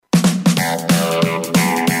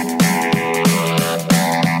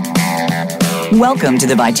Welcome to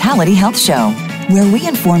the Vitality Health Show, where we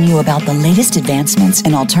inform you about the latest advancements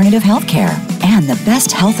in alternative health care and the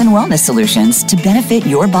best health and wellness solutions to benefit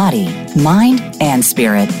your body, mind, and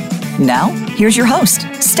spirit. Now, here's your host,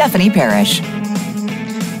 Stephanie Parrish.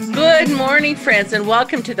 Good morning, friends, and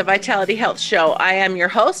welcome to the Vitality Health Show. I am your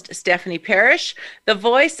host, Stephanie Parrish, the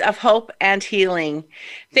voice of hope and healing.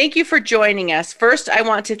 Thank you for joining us. First, I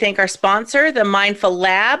want to thank our sponsor, the Mindful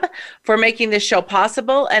Lab, for making this show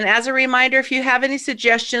possible. And as a reminder, if you have any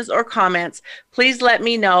suggestions or comments, please let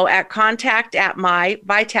me know at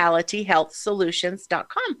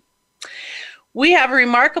contact@myvitalityhealthsolutions.com. We have a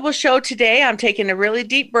remarkable show today. I'm taking a really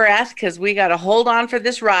deep breath because we got to hold on for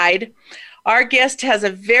this ride. Our guest has a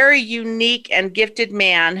very unique and gifted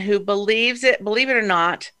man who believes it, believe it or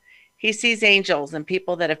not, he sees angels and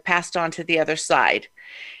people that have passed on to the other side,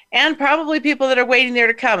 and probably people that are waiting there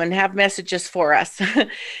to come and have messages for us.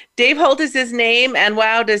 Dave Holt is his name, and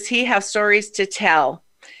wow, does he have stories to tell.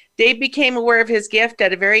 Dave became aware of his gift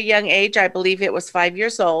at a very young age. I believe it was 5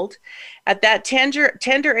 years old. At that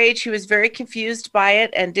tender age, he was very confused by it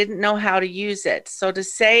and didn't know how to use it. So to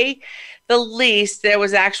say the least, there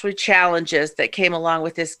was actually challenges that came along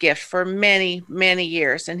with this gift for many, many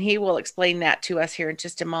years. And he will explain that to us here in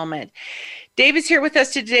just a moment. Dave is here with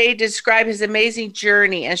us today to describe his amazing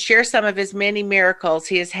journey and share some of his many miracles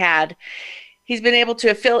he has had. He's been able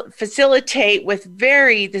to facilitate with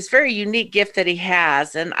this very unique gift that he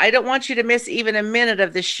has. And I don't want you to miss even a minute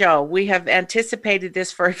of the show. We have anticipated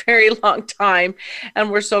this for a very long time, and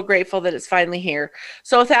we're so grateful that it's finally here.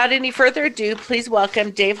 So without any further ado, please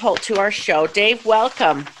welcome Dave Holt to our show. Dave,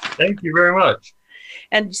 welcome. Thank you very much.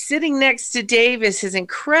 And sitting next to Dave is his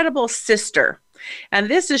incredible sister. And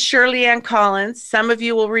this is Shirley Ann Collins. Some of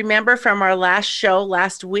you will remember from our last show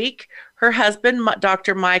last week. Her husband,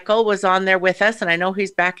 Dr. Michael, was on there with us, and I know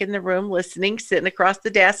he's back in the room listening, sitting across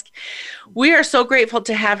the desk. We are so grateful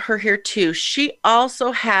to have her here, too. She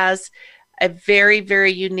also has a very,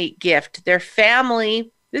 very unique gift. Their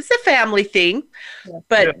family, this is a family thing,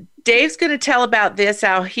 but Dave's going to tell about this,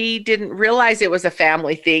 how he didn't realize it was a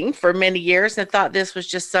family thing for many years and thought this was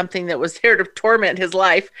just something that was there to torment his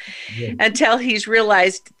life until he's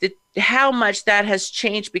realized that how much that has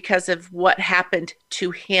changed because of what happened to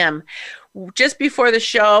him. Just before the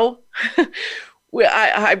show,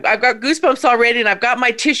 I've got goosebumps already, and I've got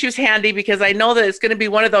my tissues handy because I know that it's going to be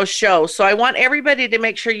one of those shows. So I want everybody to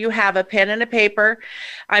make sure you have a pen and a paper.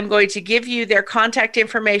 I'm going to give you their contact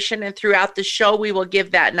information, and throughout the show, we will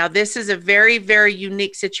give that. Now, this is a very, very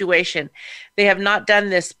unique situation. They have not done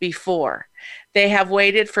this before. They have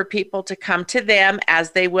waited for people to come to them,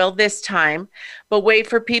 as they will this time, but wait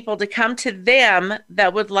for people to come to them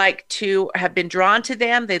that would like to have been drawn to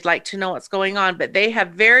them. They'd like to know what's going on, but they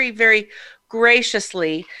have very, very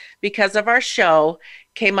graciously, because of our show,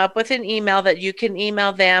 came up with an email that you can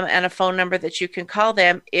email them and a phone number that you can call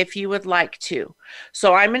them if you would like to.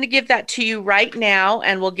 So I'm going to give that to you right now,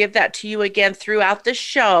 and we'll give that to you again throughout the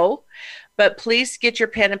show. But please get your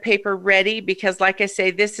pen and paper ready because, like I say,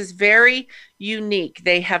 this is very unique.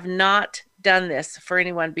 They have not done this for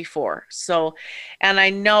anyone before. So, and I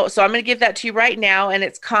know, so I'm going to give that to you right now, and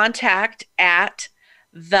it's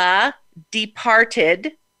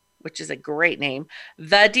contact@thedeparted, which is a great name,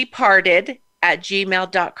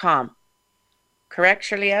 thedeparted@gmail.com. Correct,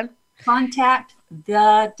 Shirley Ann? Contact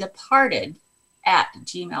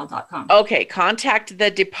thedeparted@gmail.com. Okay, contact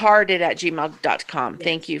thedeparted@gmail.com.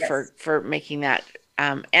 Thank you for making that.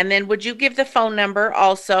 And then would you give the phone number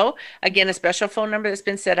also? Again, a special phone number that's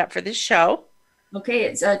been set up for this show. Okay,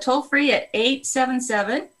 it's toll free at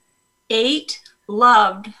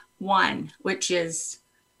 877-8-LOVED-1, which is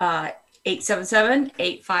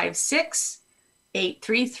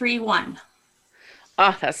 877-856-8331.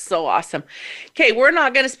 Oh, that's so awesome. Okay, we're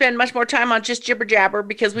not going to spend much more time on just jibber jabber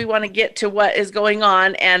because we want to get to what is going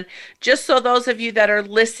on. And just so those of you that are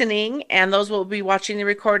listening and those will be watching the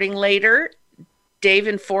recording later, Dave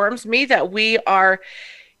informs me that we are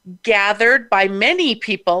gathered by many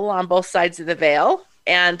people on both sides of the veil.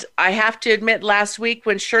 And I have to admit, last week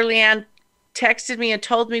when Shirley Ann texted me and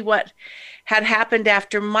told me what had happened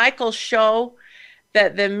after Michael's show,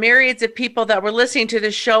 that the myriads of people that were listening to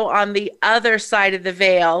the show on the other side of the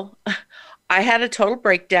veil, I had a total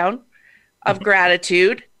breakdown of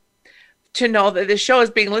gratitude to know that this show is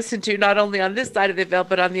being listened to not only on this side of the veil,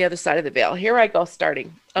 but on the other side of the veil. Here I go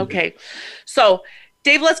starting. Okay. So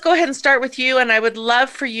Dave, let's go ahead and start with you. And I would love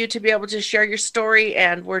for you to be able to share your story.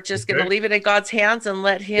 And we're just going to leave it in God's hands and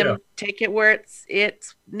let him take it where it's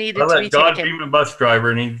needed to be taken. I let God be my bus driver,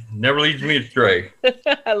 and he never leads me astray.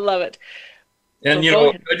 I love it. And, So go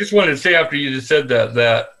ahead. I just wanted to say after you just said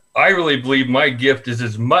that I really believe my gift is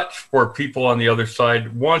as much for people on the other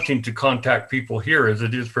side wanting to contact people here as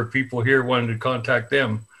it is for people here wanting to contact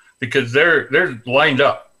them, because they're lined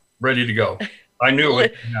up, ready to go. I knew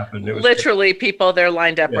it would happen. It was Literally, people, they're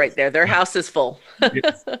lined up Yes. right there. Their house is full.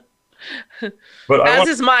 Yes. But As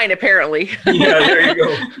is mine, apparently. yeah, there you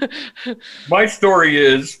go. My story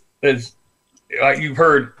is, as you've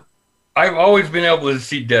heard, I've always been able to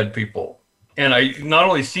see dead people. And I not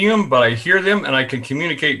only see them, but I hear them and I can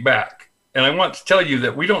communicate back. And I want to tell you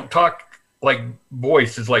that we don't talk like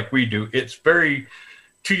voices like we do. It's very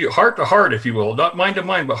to you, heart to heart, if you will, not mind to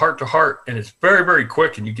mind, but heart to heart. And it's very, very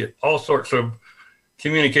quick. And you get all sorts of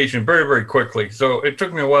communication very, very quickly. So it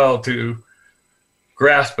took me a while to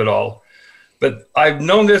grasp it all. But I've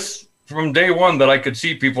known this from day one that I could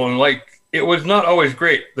see people, and it was not always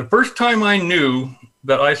great. The first time I knew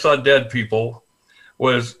that I saw dead people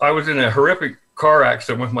was I was in a horrific car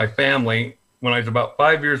accident with my family when I was about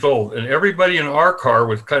 5 years old, and everybody in our car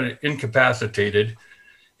was kind of incapacitated.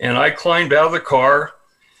 And I climbed out of the car,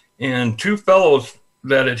 and two fellows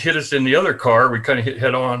that had hit us in the other car, we kind of hit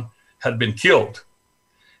head on, had been killed.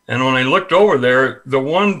 And when I looked over there, the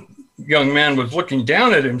one young man was looking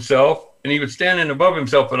down at himself, and he was standing above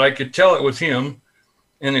himself, and I could tell it was him.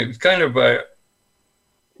 And it was kind of a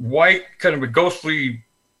white, kind of a ghostly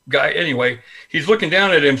guy. Anyway, he's looking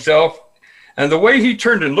down at himself, and the way he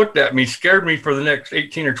turned and looked at me scared me for the next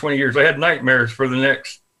 18 or 20 years. I had nightmares for the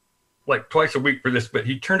next, like twice a week for this, but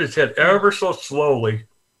he turned his head ever so slowly,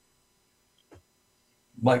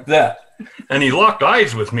 like that. And he locked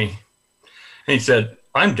eyes with me, and he said,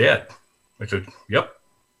 "I'm dead." I said, "Yep,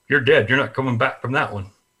 you're dead. You're not coming back from that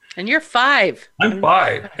one." And you're 5. I'm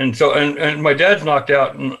 5. And so, and my dad's knocked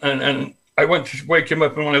out, and I went to wake him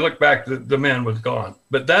up, and when I looked back, the man was gone.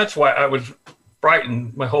 But that's why I was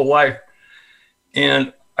frightened my whole life.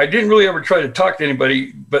 And I didn't really ever try to talk to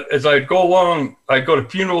anybody, but as I'd go along, I'd go to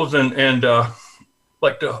funerals and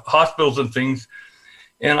like to hospitals and things.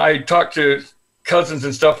 And I'd talk to cousins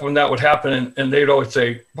and stuff when that would happen. And they'd always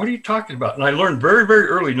say, "What are you talking about?" And I learned very, very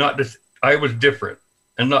early I was different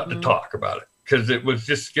and not to talk about it, because it was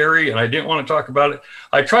just scary and I didn't want to talk about it.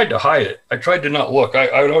 I tried to hide it. I tried to not look.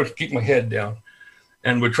 I would always keep my head down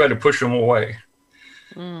and would try to push them away.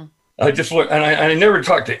 I just looked, and I never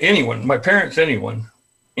talked to anyone, my parents, anyone.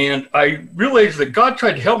 And I realized that God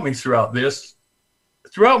tried to help me throughout this.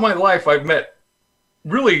 Throughout my life, I've met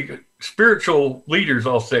really spiritual leaders,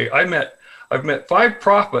 I'll say. I've met 5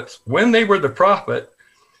 prophets when they were the prophet,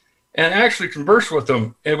 and actually conversed with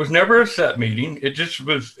them. It was never a set meeting. It just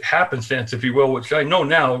was happenstance, if you will, which I know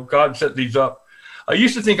now God set these up. I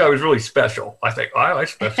used to think I was really special. I think, I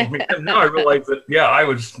special. Now I realize that,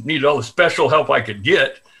 I needed all the special help I could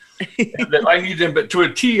get. And that I needed them. But to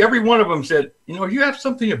a T, every one of them said, "You have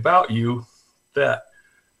something about you that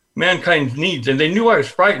mankind needs." And they knew I was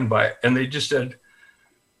frightened by it. And they just said,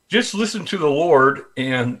 "Just listen to the Lord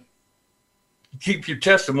and keep your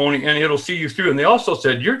testimony, and it'll see you through." And they also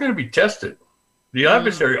said, "You're going to be tested. The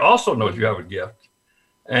adversary also knows you have a gift,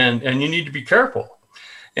 and you need to be careful."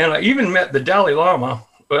 And I even met the Dalai Lama,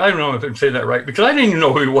 but I don't know if I can say that right, because I didn't even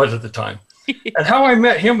know who he was at the time. And how I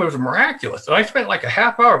met him was miraculous. And I spent like a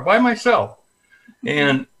half hour by myself,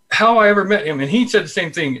 and how I ever met him. And he said the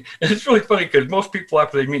same thing. And it's really funny, because most people,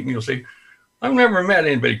 after they meet me, will say, "I've never met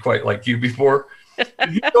anybody quite like you before."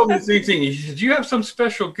 And he told me the same thing. He said, "You have some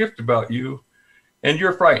special gift about you, and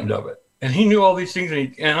you're frightened of it." And he knew all these things.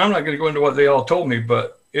 And I'm not going to go into what they all told me,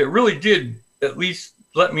 but it really did at least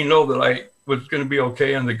let me know that I was going to be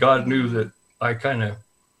okay, and that God knew that I kind of,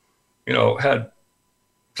 had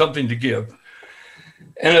something to give.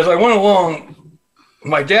 And as I went along,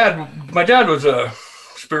 my dad was a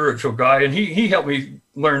spiritual guy, and he helped me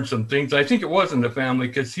learn some things. I think it was in the family,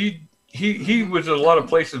 because he was at a lot of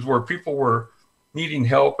places where people were needing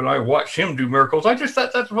help, and I watched him do miracles. I just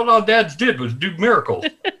thought that's what all dads did, was do miracles.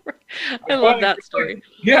 I love that story.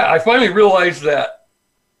 Yeah, I finally realized that.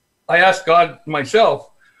 I asked God myself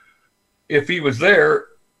if he was there,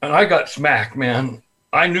 and I got smacked, man.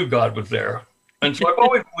 I knew God was there. And so I've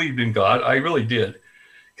always believed in God. I really did.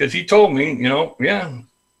 Because he told me,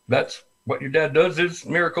 that's what your dad does, is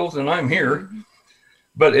miracles, and I'm here.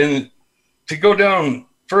 But to go down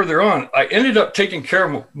further on, I ended up taking care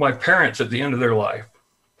of my parents at the end of their life.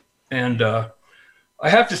 And I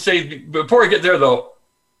have to say, before I get there, though,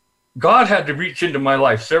 God had to reach into my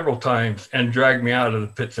life several times and drag me out of the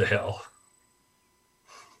pits of hell.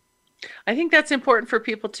 I think that's important for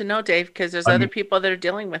people to know, Dave, because there's other people that are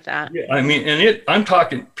dealing with that. Yeah, I'm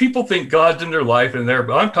talking, people think God's in their life and there,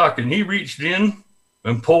 but I'm talking, he reached in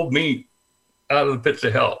and pulled me out of the pits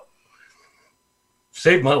of hell.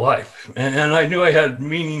 saved my life. And I knew I had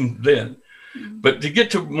meaning then. But to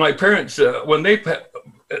get to my parents, when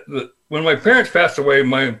my parents passed away,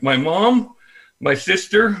 my mom, my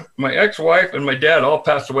sister, my ex-wife, and my dad all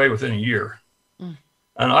passed away within a year.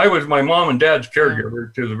 And I was my mom and dad's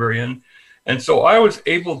caregiver to the very end. And so I was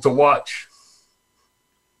able to watch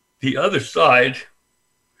the other side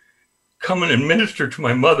come and administer to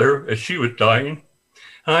my mother as she was dying.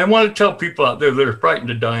 And I want to tell people out there that are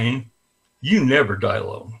frightened of dying, you never die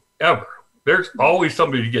alone, ever. There's always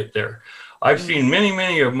somebody to get there. I've seen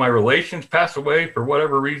many of my relations pass away for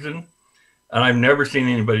whatever reason, and I've never seen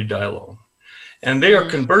anybody die alone. And they are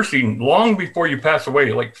conversing long before you pass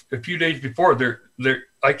away, like a few days before.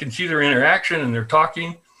 I can see their interaction and they're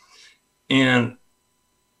talking. And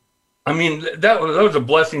I mean, that was a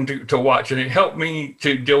blessing to watch, and it helped me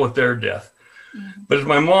to deal with their death. But as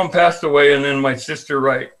my mom passed away, and then my sister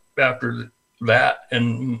right after that,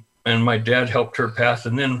 and my dad helped her pass,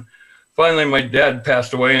 and then finally my dad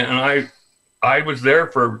passed away, and I was there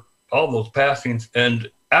for all those passings. And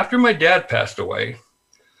after my dad passed away,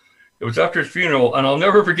 it was after his funeral, and I'll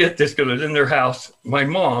never forget this because I was in their house. My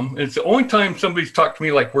mom, it's the only time somebody's talked to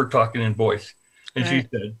me like we're talking in voice, and she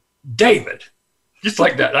said, "David." Just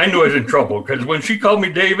like that. I knew I was in trouble because when she called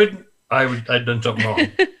me David, I'd done something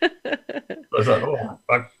wrong. I thought,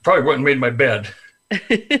 I probably went and made my bed.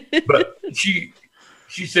 But she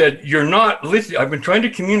said, "You're not listening. I've been trying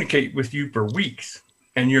to communicate with you for weeks,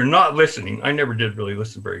 and you're not listening." I never did really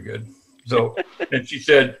listen very good. So, and she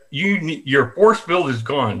said, "Your force field is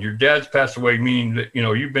gone. Your dad's passed away, meaning that,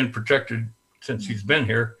 you've been protected since he's been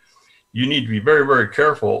here. You need to be very, very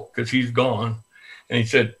careful because he's gone." And he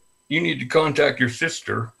said, "You need to contact your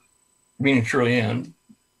sister," meaning Shirley Ann,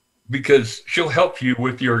 "because she'll help you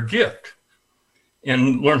with your gift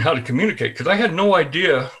and learn how to communicate." Because I had no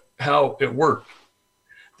idea how it worked.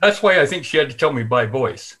 That's why I think she had to tell me by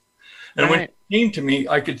voice. And when she came to me,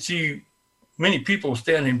 I could see many people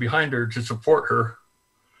standing behind her to support her.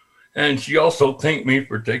 And she also thanked me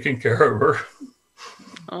for taking care of her.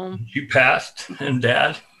 She passed, and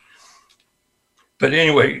Dad. But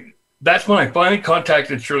anyway, that's when I finally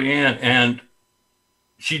contacted Shirley Ann, and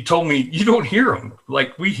she told me, "You don't hear them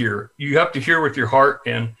like we hear. You have to hear with your heart."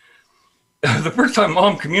 And the first time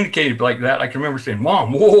Mom communicated like that, I can remember saying,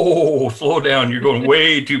 "Mom, whoa, slow down. You're going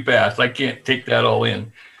way too fast. I can't take that all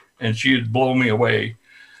in." And she had blown me away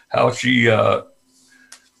how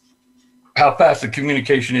fast the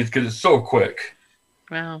communication is, because it's so quick.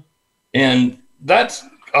 Wow. And I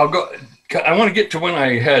want to get to when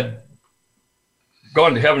I had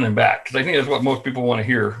gone to heaven and back, because I think that's what most people want to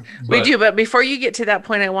hear. We do, but before you get to that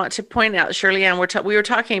point, I want to point out, Shirley Ann, we were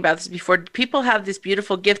talking about this before. People have this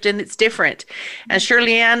beautiful gift, and it's different. And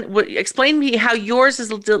Shirley Ann, explain to me how yours is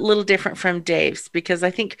a little different from Dave's, because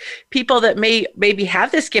I think people that maybe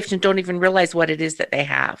have this gift and don't even realize what it is that they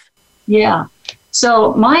have. Yeah.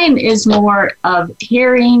 So mine is more of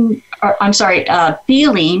feeling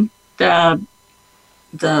the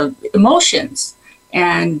emotions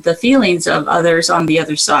and the feelings of others on the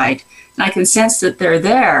other side. And I can sense that they're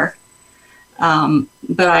there,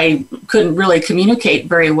 but I couldn't really communicate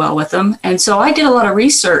very well with them. And so I did a lot of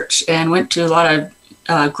research and went to a lot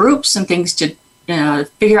of groups and things to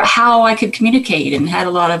figure out how I could communicate, and had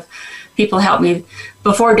a lot of people help me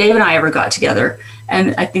before Dave and I ever got together.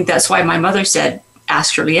 And I think that's why my mother said,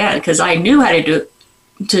 "Ask Shirley Ann," because I knew how to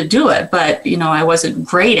do it, but I wasn't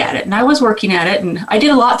great at it. And I was working at it, and I did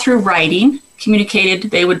a lot through writing.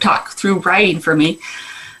 Communicated, they would talk through writing for me.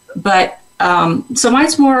 But so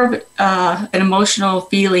mine's more of an emotional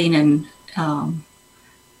feeling, and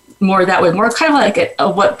more kind of like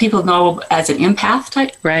what people know as an empath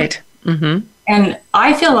type. Right. Mm-hmm. And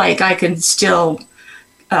I feel like I can still,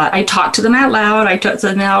 I talk to them out loud, I talk to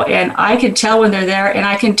them out, and I can tell when they're there, and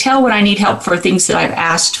I can tell when I need help for things that I've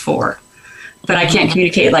asked for. But I can't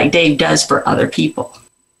communicate like Dave does for other people.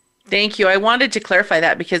 Thank you. I wanted to clarify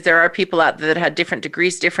that, because there are people out there that had different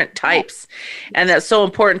degrees, different types, and that's so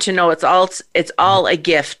important to know. It's all a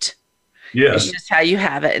gift. Yeah. It's just how you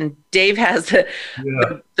have it. And Dave has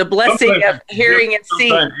the blessing sometimes of hearing and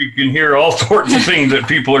seeing. Sometimes you can hear all sorts of things that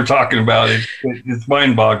people are talking about. It's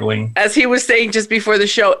mind-boggling. As he was saying just before the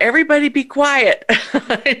show, everybody be quiet.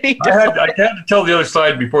 I had to tell the other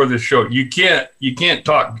side before this show, you can't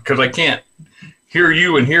talk, because I can't hear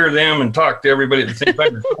you and hear them and talk to everybody at the same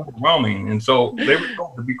time. It's overwhelming. And so they were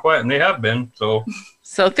told to be quiet, and they have been. So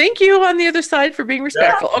thank you on the other side for being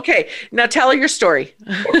respectful. Yeah. Okay, now tell your story.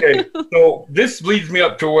 Okay, so this leads me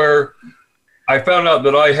up to where I found out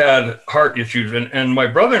that I had heart issues, and my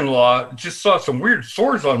brother-in-law just saw some weird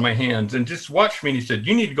sores on my hands and just watched me, and he said,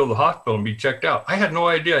 you need to go to the hospital and be checked out. I had no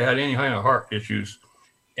idea I had any kind of heart issues.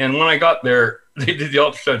 And when I got there, they did the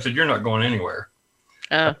ultrasound and said, you're not going anywhere.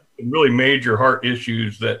 Really major heart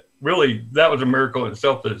issues that was a miracle in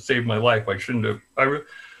itself that it saved my life. I shouldn't have.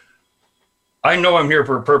 I know I'm here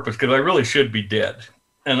for a purpose because I really should be dead.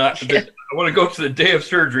 And I want to go to the day of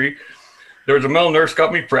surgery. There was a male nurse,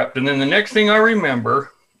 got me prepped. And then the next thing I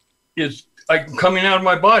remember is I'm coming out of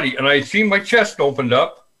my body and I see my chest opened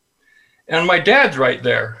up and my dad's right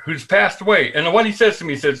there who's passed away. And what he says to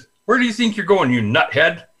me, he says, where do you think you're going, you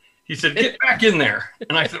nuthead? He said, get back in there.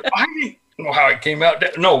 And I said, I didn't know how it came out.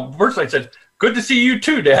 No, first I said, good to see you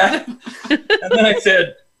too, Dad. And then I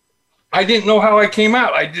said, I didn't know how I came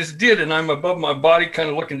out. I just did. And I'm above my body kind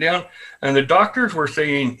of looking down. And the doctors were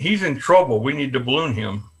saying, he's in trouble. We need to balloon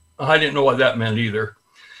him. I didn't know what that meant either.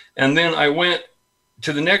 And then I went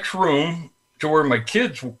to the next room to where my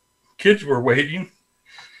kids were waiting.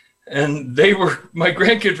 And my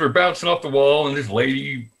grandkids were bouncing off the wall. And this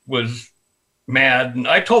lady was mad. And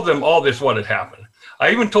I told them all this, what had happened.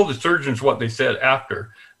 I even told the surgeons what they said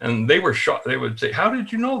after. And they were shocked. They would say, how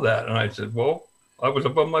did you know that? And I said, well, I was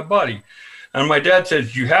above my body. And my dad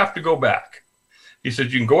says, you have to go back. He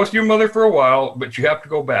said, you can go with your mother for a while, but you have to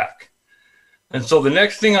go back. And so the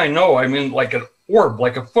next thing I know, I'm in like an orb,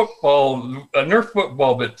 like a Nerf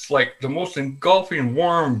football that's like the most engulfing,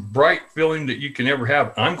 warm, bright feeling that you can ever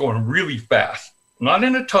have. And I'm going really fast, not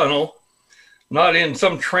in a tunnel, not in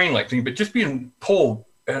some train-like thing, but just being pulled.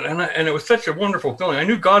 And it was such a wonderful feeling. I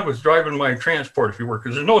knew God was driving my transport, if you were,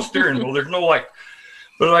 because there's no steering wheel, there's no light.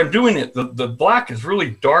 But I'm doing it. The black is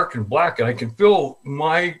really dark and black, and I can feel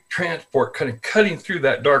my transport kind of cutting through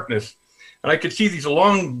that darkness. And I could see these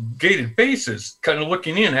elongated faces kind of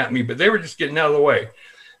looking in at me, but they were just getting out of the way.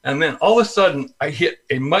 And then all of a sudden, I hit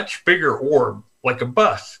a much bigger orb, like a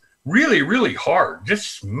bus, really, really hard,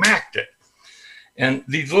 just smacked it. And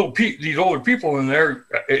these older people in there,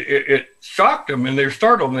 it shocked them, and they were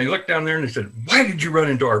startled, and they looked down there and they said, why did you run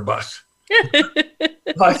into our bus?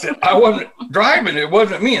 I said, I wasn't driving. It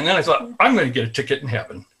wasn't me. And then I thought, I'm going to get a ticket in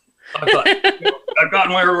heaven. I thought, I've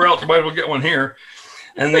gotten one everywhere else. I might as well get one here.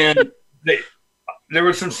 And then there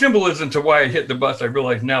was some symbolism to why I hit the bus. I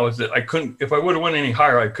realized now is that I couldn't, if I would have went any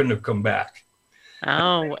higher, I couldn't have come back.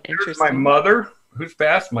 Oh, interesting. My mother, who's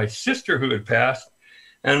passed, my sister, who had passed,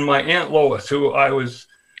 and my Aunt Lois, who I was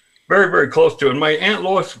very, very close to. And my Aunt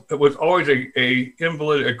Lois was always a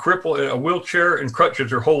invalid, a cripple, in a wheelchair and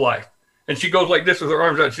crutches her whole life. And she goes like this with her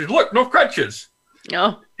arms out. She says, look, no crutches.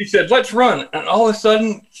 No. She said, let's run. And all of a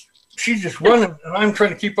sudden, she's just running, and I'm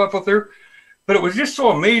trying to keep up with her. But it was just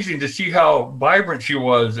so amazing to see how vibrant she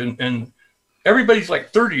was. And everybody's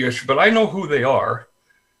like 30-ish, but I know who they are.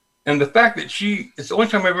 And the fact that it's the only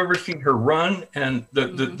time I've ever seen her run, and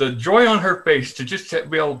the joy on her face to just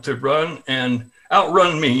be able to run and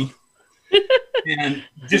outrun me. and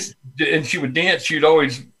she would dance. She'd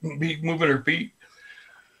always be moving her feet.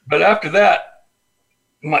 But after that,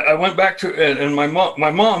 I went back to, and my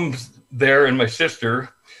mom's there and my sister.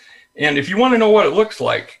 And if you want to know what it looks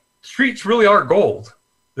like, streets really are gold.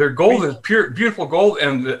 They're gold, is pure, beautiful gold.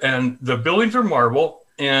 And the buildings are marble,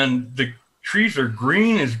 and the trees are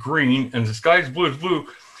green as green, and the sky is blue as blue.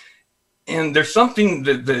 And there's something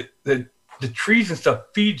that the trees and stuff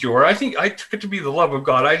feed you, or I think I took it to be the love of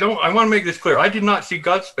God. I want to make this clear. I did not see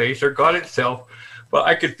God's face or God itself, but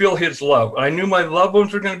I could feel his love. I knew my loved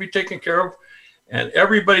ones were going to be taken care of, and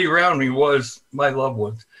everybody around me was my loved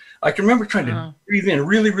ones. I can remember trying to breathe in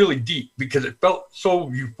really, really deep because it felt so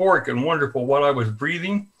euphoric and wonderful what I was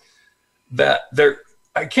breathing that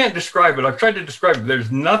I can't describe it. I've tried to describe it.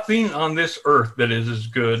 There's nothing on this earth that is as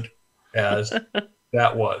good as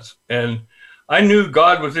that was. And I knew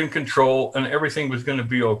God was in control and everything was going to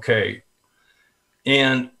be okay.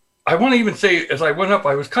 And I want to even say, as I went up,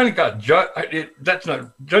 I was kind of got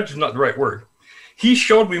judge is not the right word. He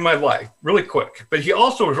showed me my life really quick, but he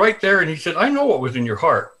also was right there and he said, I know what was in your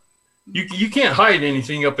heart. You can't hide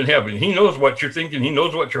anything up in heaven. He knows what you're thinking. He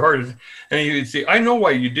knows what your heart is. And he would say, I know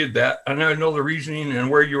why you did that. And I know the reasoning and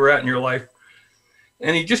where you were at in your life.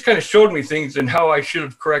 And he just kind of showed me things and how I should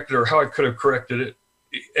have corrected or how I could have corrected it.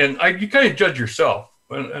 And you kind of judge yourself.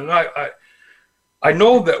 And I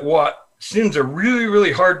know that what sins are really,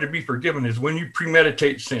 really hard to be forgiven is when you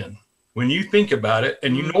premeditate sin. When you think about it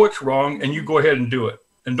and you know it's wrong and you go ahead and do it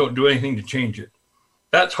and don't do anything to change it.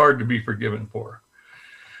 That's hard to be forgiven for.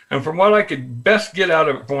 And from what I could best get out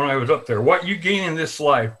of it from when I was up there, what you gain in this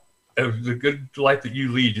life, the good life that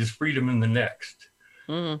you lead, is freedom in the next.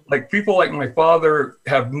 Like people like my father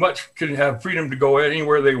can have freedom to go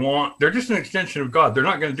anywhere they want. They're just an extension of God. They're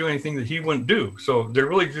not going to do anything that he wouldn't do. So they're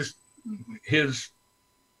really just his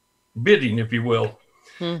bidding, if you will.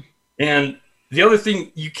 And the other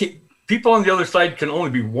thing, people on the other side can only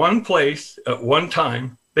be one place at one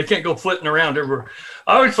time. They can't go flitting around everywhere.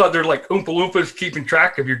 I always thought they're like Oompa Loompas keeping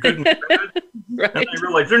track of your good and bad. Right. And I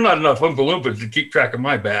realized there's not enough Oompa Loompas to keep track of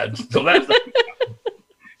my bad. So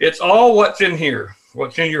it's all what's in here,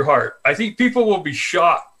 what's in your heart. I think people will be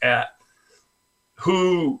shocked at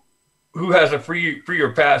who has a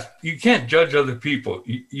freer path. You can't judge other people.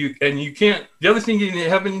 You can't. The other thing in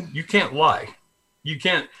heaven, you can't lie. You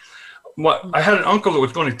can't. I had an uncle that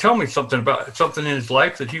was going to tell me something about something in his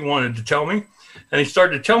life that he wanted to tell me, and he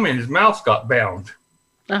started to tell me, and his mouth got bound.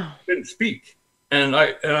 Oh. He couldn't speak, and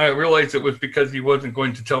I realized it was because he wasn't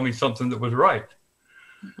going to tell me something that was right.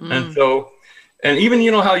 And so, and even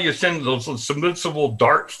how you send those submersible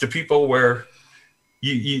darts to people where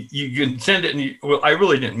you can send it, and I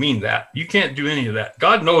really didn't mean that. You can't do any of that.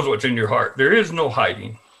 God knows what's in your heart. There is no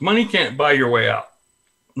hiding. Money can't buy your way out.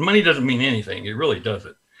 Money doesn't mean anything. It really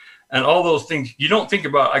doesn't. And all those things you don't think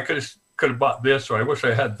about. I could have bought this, or I wish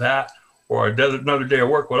I had that, or I did another day of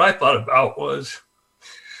work. What I thought about was,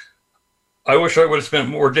 I wish I would have spent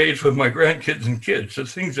more days with my grandkids and kids. The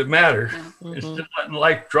things that matter. It's just letting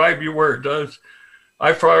life drive you where it does.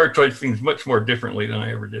 I prioritize things much more differently than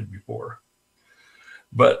I ever did before.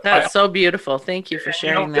 But that's so beautiful. Thank you for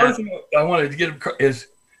sharing the other thing I wanted to get is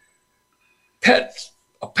pets.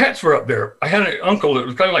 Pets were up there. I had an uncle that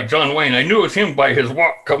was kind of like John Wayne. I knew it was him by his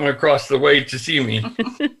walk coming across the way to see me.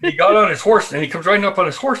 He got on his horse, and he comes riding up on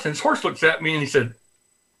his horse, and his horse looks at me, and he said,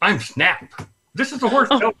 "I'm Snap. This is the horse.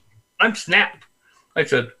 I'm Snap." I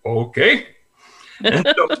said, "Okay." And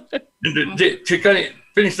so, to kind of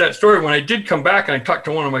finish that story, when I did come back and I talked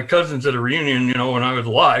to one of my cousins at a reunion, when I was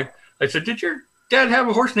alive, I said, "Did your dad have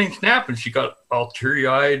a horse named Snap?" And she got all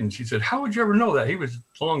teary-eyed, and she said, "How would you ever know that? He was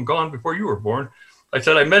long gone before you were born." I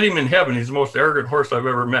said, "I met him in heaven. He's the most arrogant horse I've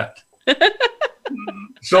ever met."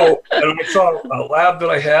 So, and I saw a lab that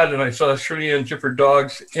I had, and I saw Shirley and Chipper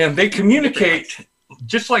dogs, and they communicate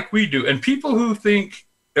just like we do. And people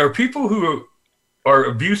who are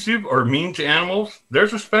abusive or mean to animals,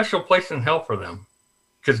 there's a special place in hell for them,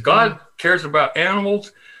 because God cares about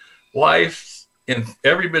animals' lives and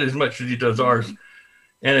every bit as much as he does ours.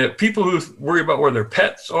 And people who worry about where their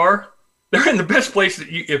pets are, they're in the best place that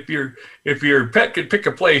if your pet could pick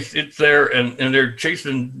a place, it's there, and they're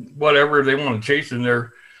chasing whatever they want to chase, and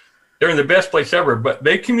they're in the best place ever. But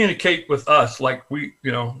they communicate with us like we,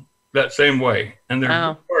 that same way, and they're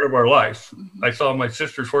part of our lives. I saw my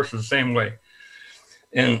sister's horses the same way,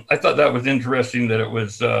 and I thought that was interesting that it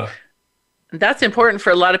was. That's important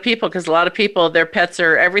for a lot of people, because a lot of people, their pets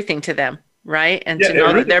are everything to them, right? And to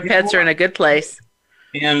know that their pets are in a good place.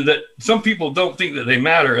 And that some people don't think that they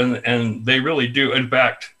matter, and they really do. In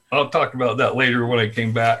fact, I'll talk about that later when I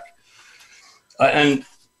came back. And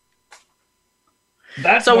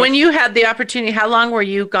that's so when you had the opportunity, how long were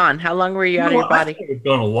you gone? How long were you out of your body? I thought I was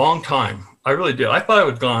gone a long time. I really did. I thought I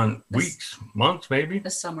was gone weeks, months, maybe. The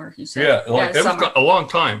summer, you said. Yeah, it was a long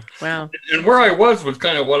time. Wow. And where I was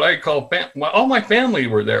kind of what I call all my family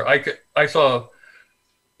were there. I saw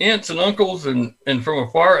aunts and uncles and from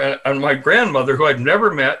afar, and my grandmother, who I'd never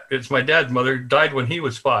met, it's my dad's mother, died when he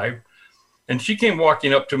was 5, and she came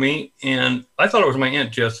walking up to me, and I thought it was my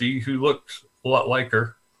Aunt Jessie, who looks a lot like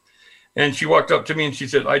her, and she walked up to me and she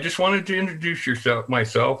said, "I just wanted to introduce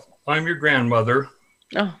myself. I'm your grandmother,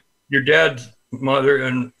 your dad's mother,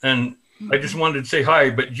 and I just wanted to say hi,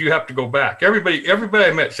 but you have to go back." Everybody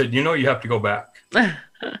I met said, "You have to go back." I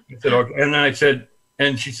said, "Okay," and then I said,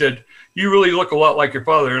 and she said, "You really look a lot like your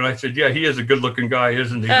father." And I said, "Yeah, he is a good-looking guy,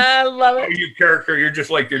 isn't he?" I love it. Your character, you're just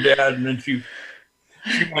like your dad. And then she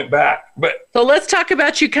went back. So let's talk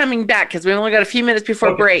about you coming back, because we only got a few minutes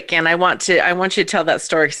before break, and I want you to tell that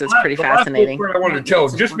story, because it's pretty fascinating. Last I wanted to tell,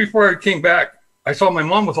 just before I came back, I saw my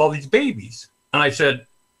mom with all these babies, and I said,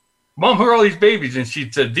 "Mom, who are all these babies?" And she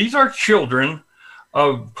said, "These are children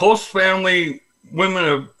of close family,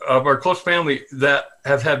 women of our close family that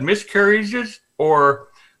have had miscarriages or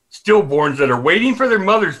stillborns that are waiting for their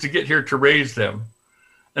mothers to get here to raise them."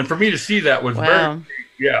 And for me to see that was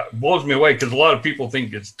it blows me away, because a lot of people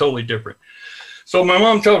think it's totally different. So my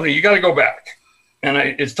mom tells me, "You got to go back, and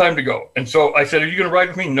it's time to go." And so I said, "Are you going to ride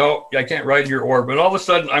with me?" "No, I can't ride in your orb." And all of a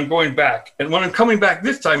sudden I'm going back. And when I'm coming back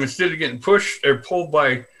this time, instead of getting pushed or pulled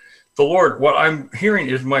by the Lord, what I'm hearing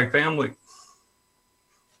is my family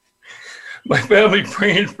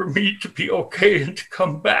praying for me to be okay and to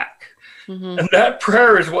come back. And that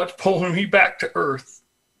prayer is what's pulling me back to earth.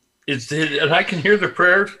 and I can hear the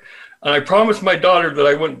prayers. And I promised my daughter that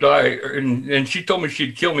I wouldn't die, and she told me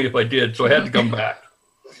she'd kill me if I did, so I had to come back.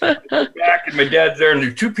 Back, and my dad's there, and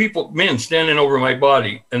there's two men standing over my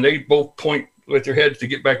body, and they both point with their heads to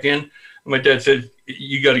get back in. And my dad said,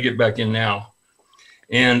 "You got to get back in now."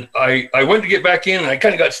 And I went to get back in, and I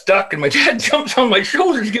kind of got stuck, and my dad jumps on my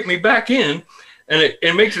shoulders to get me back in, and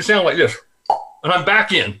it makes it sound like this, and I'm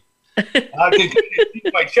back in. I can see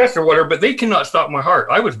my chest or whatever, but they cannot stop my heart.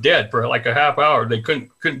 I was dead for like a half hour. They couldn't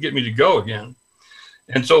get me to go again.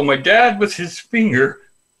 And so my dad, with his finger,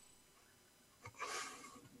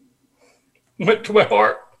 went to my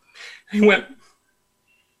heart. He went,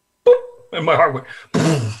 boop, and my heart went,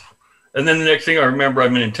 boop. And then the next thing I remember,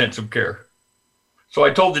 I'm in intensive care. So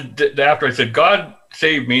I told the doctor, I said, God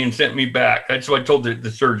saved me and sent me back. So I told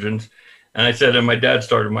the surgeons, and I said, and my dad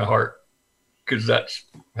started my heart, because that's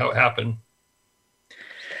how it happened.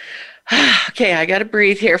 Okay, I got to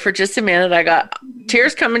breathe here for just a minute. I got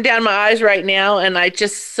tears coming down my eyes right now, and I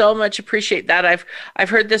just so much appreciate that. I've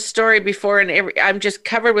heard this story before, and I'm just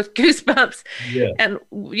covered with goosebumps. Yeah. And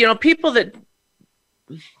people that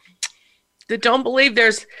don't believe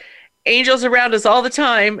there's angels around us all the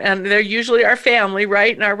time, and they're usually our family,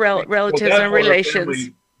 right, and our relatives and relations.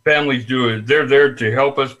 Families do it. They're there to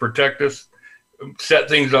help us, protect us, set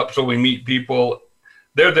things up so we meet people.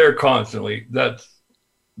 They're there constantly. That's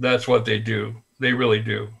what they do. They really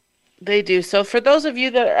do. They do. So for those of you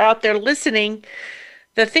that are out there listening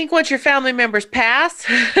that think once your family members pass,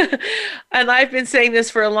 and I've been saying this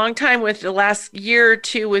for a long time with the last year or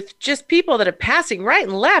two with just people that are passing right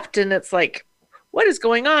and left, and it's like, what is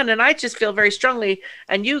going on? And I just feel very strongly,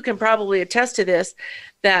 and you can probably attest to this,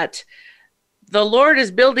 that the Lord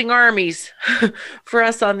is building armies for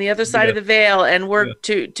us on the other side of the veil, and we're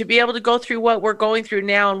to be able to go through what we're going through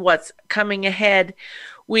now and what's coming ahead.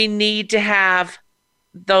 We need to have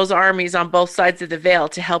those armies on both sides of the veil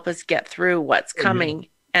to help us get through what's coming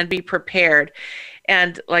and be prepared.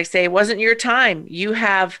 And like I say, it wasn't your time. You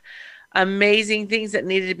have amazing things that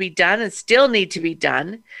needed to be done and still need to be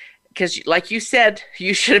done. Because like you said,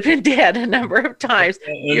 you should have been dead a number of times.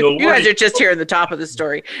 You guys are just hearing the top of the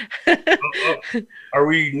story. Are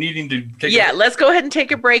we needing to take let's go ahead and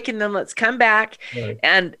take a break, and then let's come back. Right.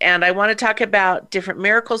 And I want to talk about different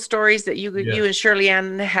miracle stories that you and Shirley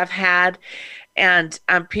Ann have had. And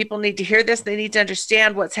people need to hear this. They need to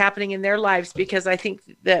understand what's happening in their lives, because I think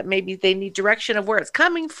that maybe they need direction of where it's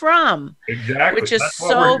coming from. Exactly. Which is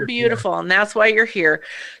so beautiful. And that's why you're here.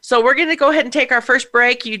 So we're going to go ahead and take our first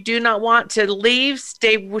break. You do not want to leave.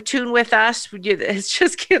 Stay tuned with us. It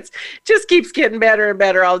just keeps getting better and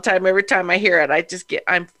better all the time. Every time I hear it,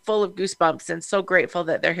 I'm full of goosebumps and so grateful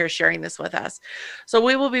that they're here sharing this with us. So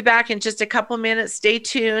we will be back in just a couple minutes. Stay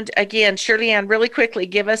tuned. Again, Shirley Ann, really quickly,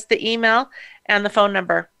 give us the email and the phone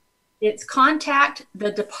number. It's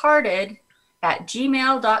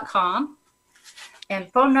contactthedeparted@gmail.com.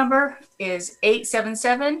 And phone number is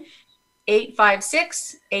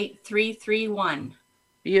 877-856-8331.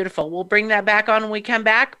 Beautiful. We'll bring that back on when we come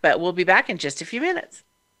back, but we'll be back in just a few minutes.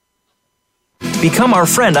 Become our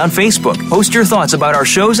friend on Facebook. Post your thoughts about our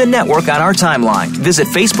shows and network on our timeline. Visit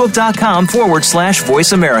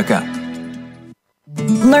facebook.com/Voice America.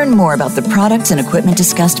 Learn more about the products and equipment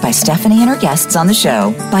discussed by Stephanie and her guests on the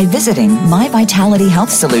show by visiting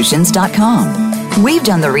myvitalityhealthsolutions.com. We've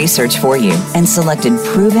done the research for you and selected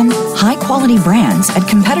proven, high-quality brands at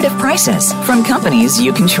competitive prices from companies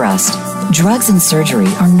you can trust. Drugs and surgery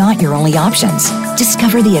are not your only options.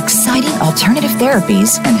 Discover the exciting alternative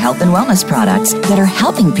therapies and health and wellness products that are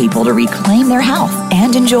helping people to reclaim their health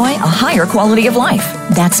and enjoy a higher quality of life.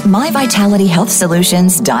 That's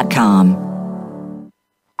myvitalityhealthsolutions.com.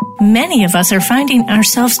 Many of us are finding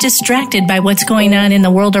ourselves distracted by what's going on in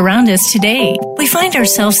the world around us today. We find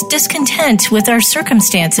ourselves discontent with our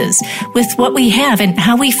circumstances, with what we have and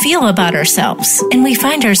how we feel about ourselves. And we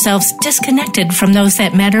find ourselves disconnected from those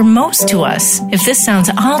that matter most to us. If this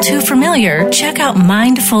sounds all too familiar, check out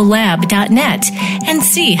mindfullab.net and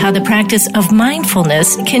see how the practice of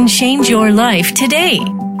mindfulness can change your life today.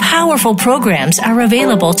 Powerful programs are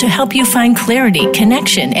available to help you find clarity,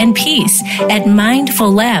 connection, and peace at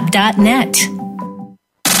mindfullab.net.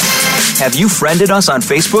 Have you friended us on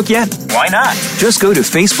Facebook yet? Why not? Just go to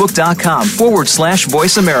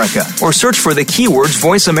facebook.com/Voice America or search for the keywords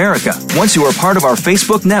Voice America. Once you are part of our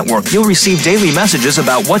Facebook network, you'll receive daily messages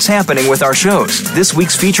about what's happening with our shows, this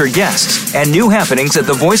week's featured guests, and new happenings at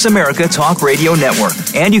the Voice America Talk Radio Network.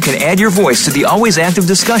 And you can add your voice to the always active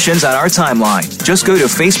discussions on our timeline. Just go to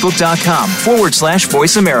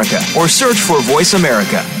facebook.com/Voice America or search for Voice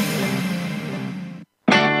America.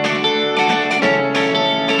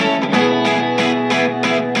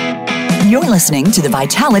 You're listening to the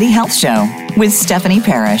Vitality Health Show with Stephanie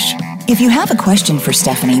Parrish. If you have a question for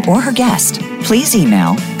Stephanie or her guest, please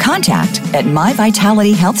email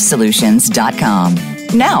contact@myvitalityhealthsolutions.com.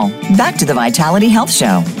 Now, back to the Vitality Health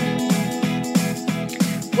Show.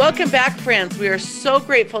 Welcome back, friends. We are so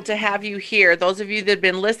grateful to have you here. Those of you that have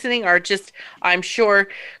been listening are just, I'm sure,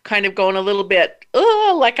 kind of going a little bit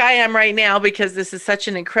like I am right now, because this is such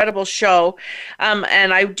an incredible show.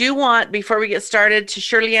 And I do want, before we get started, to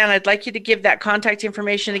Shirley Ann, I'd like you to give that contact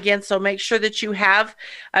information again. So make sure that you have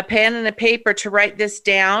a pen and a paper to write this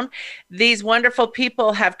down. These wonderful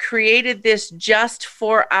people have created this just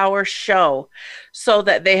for our show, so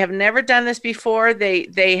that they have never done this before.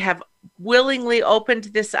 They have willingly opened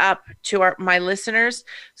this up to my listeners,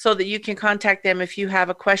 so that you can contact them if you have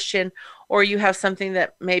a question, or you have something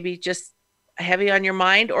that maybe just heavy on your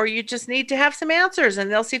mind, or you just need to have some answers,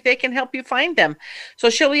 and they'll see if they can help you find them.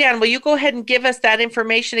 So Shirley Ann, will you go ahead and give us that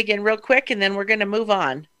information again real quick, and then we're going to move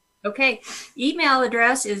on. Okay. Email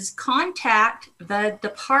address is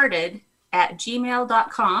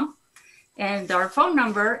contactthedeparted@gmail.com. And our phone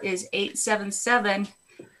number is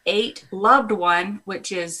 877-8-LOVED-ONE,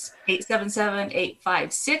 which is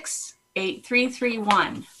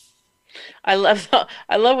 877-856-8331. I love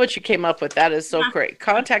what you came up with. That is so great.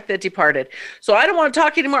 Contact the departed. So I don't want to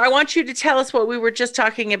talk anymore. I want you to tell us what we were just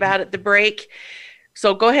talking about at the break.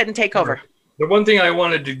 So go ahead and take over. The one thing I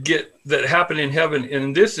wanted to get that happened in heaven,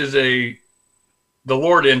 and this is the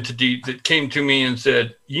Lord entity that came to me and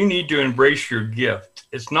said, you need to embrace your gift.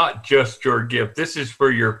 It's not just your gift. This is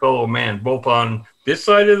for your fellow man, both on this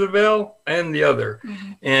side of the veil and the other.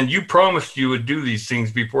 Mm-hmm. And you promised you would do these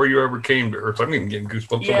things before you ever came to earth. I'm even getting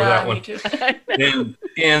goosebumps over that one. Too.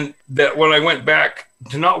 and that when I went back,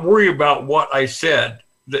 to not worry about what I said,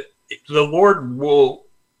 that the Lord will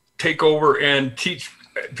take over and teach.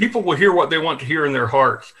 People will hear what they want to hear in their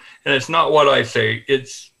hearts. And it's not what I say.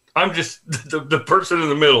 I'm just the person in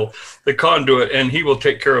the middle, the conduit, and he will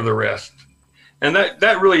take care of the rest. And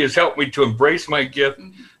that really has helped me to embrace my gift,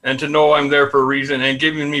 mm-hmm. and to know I'm there for a reason, and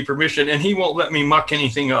giving me permission. And he won't let me muck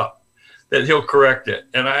anything up, that he'll correct it.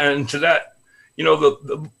 And to that,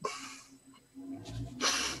 the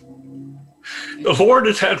Lord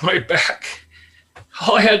has had my back.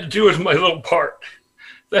 All I had to do is my little part.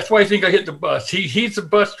 That's why I think I hit the bus. He's the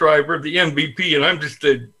bus driver, the MVP, and I'm just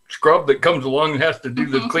the scrub that comes along and has to do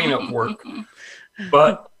the cleanup work.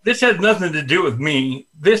 But this has nothing to do with me.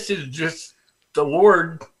 This is just the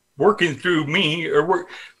Lord working through me, or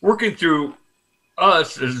working through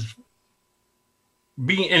us as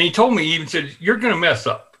being. And he told me, he even said, you're going to mess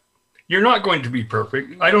up. You're not going to be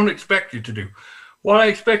perfect. I don't expect you to do. What I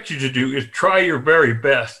expect you to do is try your very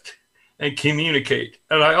best and communicate.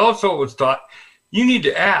 And I also was taught, you need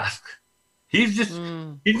to ask. He's just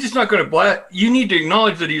not going to blast. You need to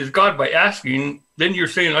acknowledge that he is God by asking. Then you're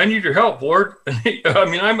saying, I need your help, Lord. I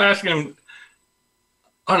mean, I'm asking him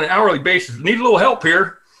on an hourly basis, need a little help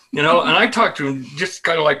here, and I talk to him just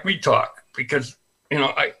kind of like we talk, because,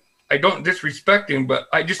 I don't disrespect him, but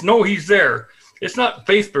I just know he's there. It's not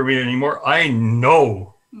faith for me anymore. I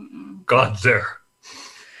know God's there.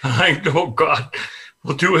 I know God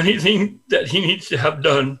will do anything that he needs to have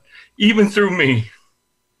done, even through me.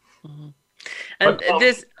 Mm-hmm.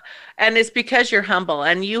 And it's because you're humble,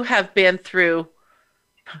 and you have been through,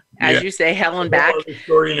 as you say, hell and back.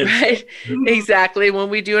 Right? Exactly. When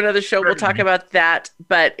we do another show, we'll talk about that,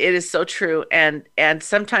 but it is so true. And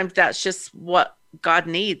sometimes that's just what God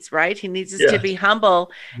needs, right? He needs us to be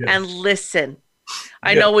humble and listen.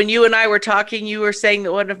 I know when you and I were talking, you were saying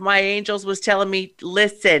that one of my angels was telling me,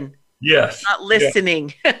 listen. Yes. Not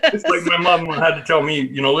listening. It's like my mom had to tell me,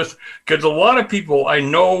 listen, because a lot of people, I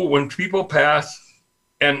know when people pass,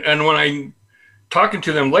 and when I'm talking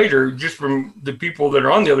to them later, just from the people that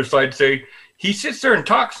are on the other side, say, he sits there and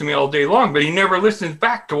talks to me all day long, but he never listens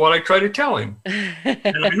back to what I try to tell him.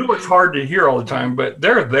 And I know it's hard to hear all the time, but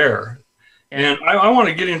they're there. Yeah. And I want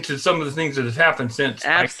to get into some of the things that has happened since.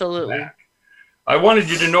 Absolutely. I wanted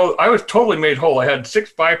you to know I was totally made whole. I had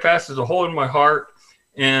 6 bypasses, a hole in my heart,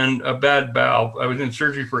 and a bad valve. I was in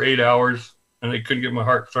surgery for 8 hours, and they couldn't get my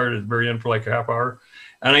heart started at the very end for like a half hour.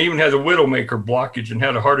 And I even had a widowmaker blockage and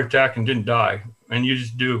had a heart attack and didn't die. And you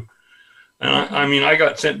just do. And I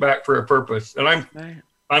got sent back for a purpose. And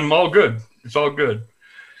I'm all good. It's all good.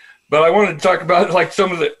 But I wanted to talk about like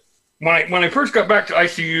some of the when I first got back to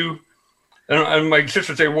ICU, and my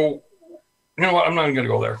sister would say, well, you know what, I'm not even going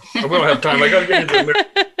to go there. We don't have time. I got to get into the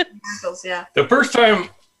miracles. Yeah. The first time,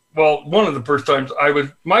 well, one of the first times,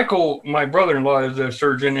 Michael, my brother-in-law, is a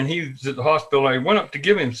surgeon, and he's at the hospital. I went up to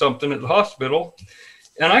give him something at the hospital,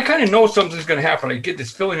 and I kind of know something's going to happen. I get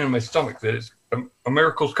this feeling in my stomach that a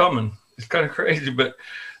miracle's coming. It's kind of crazy, but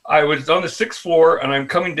I was on the 6th floor and I'm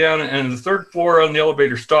coming down, and the 3rd floor on the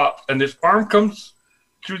elevator stops, and this arm comes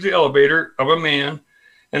through the elevator of a man,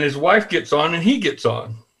 and his wife gets on and he gets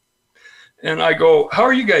on. And I go, how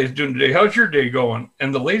are you guys doing today? How's your day going?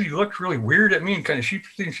 And the lady looks really weird at me and kind of she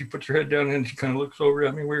puts her head down and she kind of looks over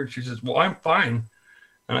at me weird. She says, well, I'm fine.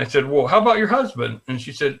 And I said, well, how about your husband? And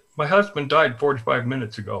she said, my husband died 45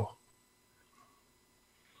 minutes ago.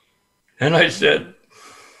 And I said,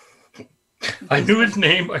 I knew his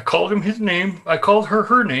name. I called him his name. I called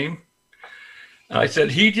her name. And I said,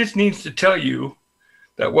 he just needs to tell you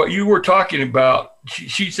that what you were talking about,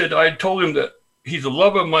 she said, I told him that he's the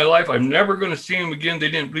love of my life. I'm never going to see him again. They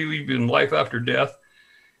didn't believe in life after death.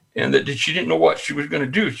 And that she didn't know what she was going to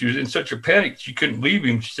do. She was in such a panic, she couldn't leave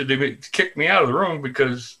him. She said, they kicked me out of the room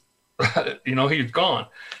because, he's gone.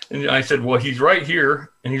 And I said, well, he's right here.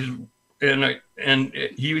 And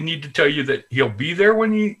he would need to tell you that he'll be there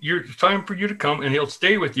when it's time for you to come, and he'll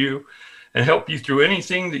stay with you and help you through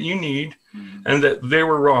anything that you need. And that they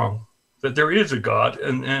were wrong, that there is a God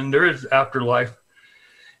and there is afterlife.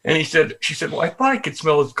 And she said, well, I thought I could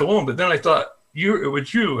smell his cologne, but then I thought it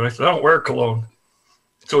was you. And I said, I don't wear cologne.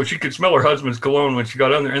 So she could smell her husband's cologne when she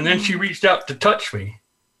got on there. And then she reached out to touch me.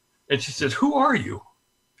 And she says, who are you?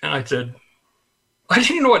 And I said, I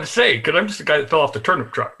didn't know what to say, because I'm just a guy that fell off the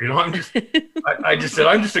turnip truck. I just said,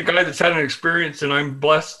 I'm just a guy that's had an experience, and I'm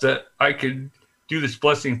blessed that I could do this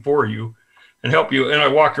blessing for you and help you. And I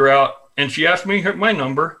walked her out, and she asked me my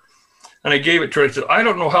number, and I gave it to her. I said, I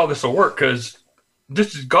don't know how this will work, because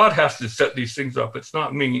God has to set these things up. It's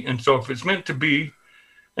not me. And so if it's meant to be.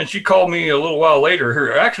 And she called me a little while later.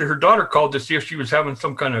 Her daughter called to see if she was having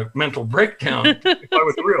some kind of mental breakdown. If I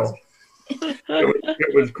was real.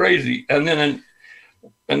 It was crazy. And then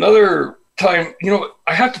another time,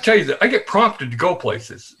 I have to tell you that I get prompted to go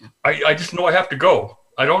places. I just know I have to go.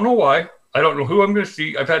 I don't know why. I don't know who I'm going to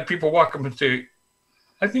see. I've had people walk up and say,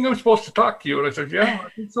 I think I'm supposed to talk to you. And I said, yeah, I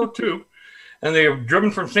think so too. And they have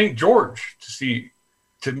driven from St. George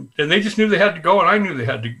and they just knew they had to go, and I knew they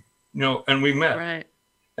had to, and we met. Right.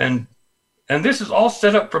 And this is all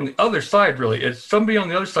set up from the other side, really. It's somebody on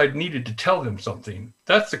the other side needed to tell them something.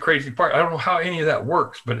 That's the crazy part. I don't know how any of that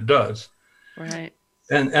works, but it does. Right.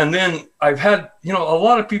 And then I've had, a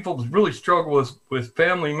lot of people really struggle with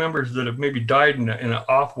family members that have maybe died in an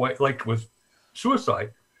off way, like with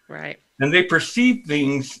suicide. Right. And they perceive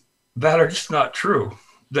things that are just not true,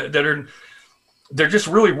 they're just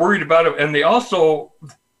really worried about it. And they also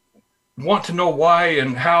want to know why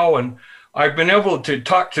and how. And I've been able to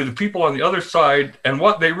talk to the people on the other side, and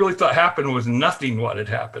what they really thought happened was nothing what had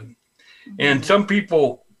happened. Mm-hmm. And some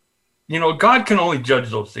people, God can only judge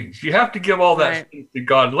those things. You have to give all that to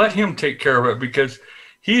God. Let him take care of it, because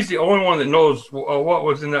he's the only one that knows what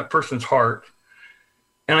was in that person's heart.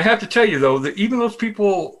 And I have to tell you, though, that even those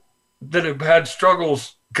people that have had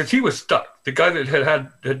struggles, because he was stuck. The guy that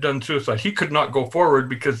had done suicide, he could not go forward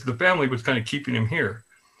because the family was kind of keeping him here.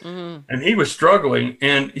 Mm-hmm. And he was struggling,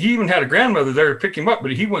 and he even had a grandmother there to pick him up,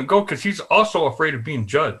 but he wouldn't go because he's also afraid of being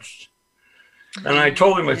judged. Mm-hmm. And I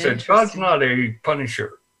told him, I said, God's not a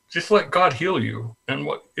punisher. Just let God heal you, and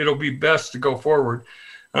it'll be best to go forward.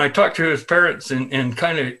 And I talked to his parents and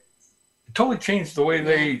kind of totally changed the way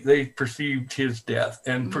they perceived his death,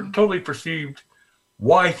 and totally perceived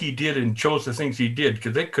why he did and chose the things he did,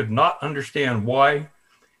 because they could not understand why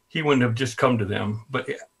he wouldn't have just come to them. But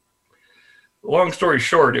long story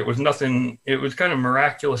short, it was nothing. It was kind of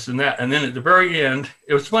miraculous in that. And then at the very end,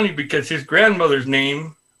 it was funny because his grandmother's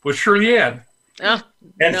name was Shirley Ann. Oh,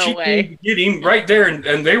 and no she way. came to get him right there,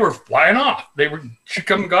 and they were flying off. She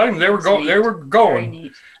come and got him. They were going. They were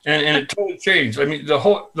going, and it totally changed. I mean, the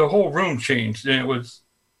whole room changed, and it was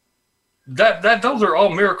that those are all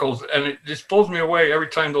miracles, and it just blows me away every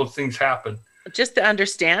time those things happen. Just the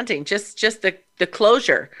understanding, just the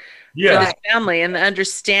closure. Yeah. For his family, and the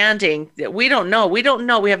understanding that we don't know. We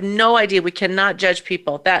have no idea. We cannot judge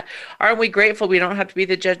people. That aren't we grateful we don't have to be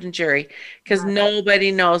the judge and jury, because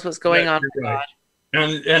nobody knows what's going on with God.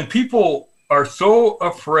 And people are so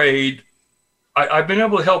afraid. I've been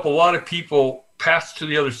able to help a lot of people pass to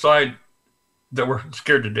the other side that were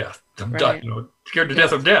scared to death. Right. Scared to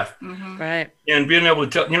death of death. Mm-hmm. Right. And being able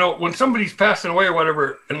to tell, when somebody's passing away or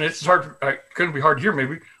whatever, and it's hard, couldn't be hard to hear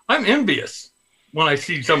maybe, I'm envious when I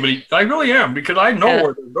see somebody. I really am, because I know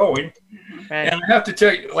where they're going. Right. And I have to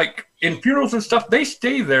tell you, like in funerals and stuff, they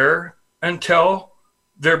stay there until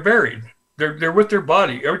they're buried. They're with their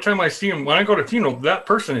body. Every time I see them, when I go to funeral, that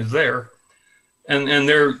person is there, and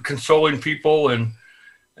they're consoling people and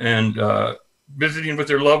visiting with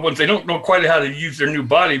their loved ones. They don't know quite how to use their new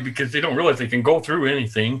body because they don't realize they can go through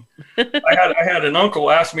anything. I had an uncle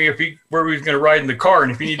ask me where he was going to ride in the car,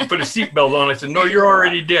 and if he needed to put a seatbelt on. I said, no, you're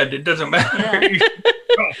already dead. It doesn't matter. Yeah.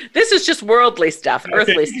 This is just worldly stuff,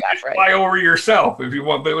 earthly You stuff, just right? fly over yourself if you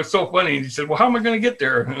want. But it was so funny. He said, well, how am I going to get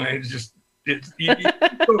there? And I just,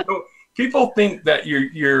 people think that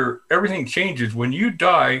your everything changes. When you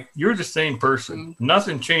die, you're the same person.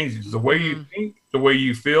 Nothing changes. The way you think, the way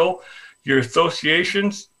you feel, your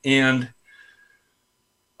associations, and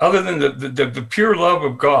other than the pure love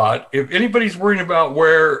of God, if anybody's worrying about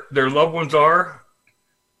where their loved ones are,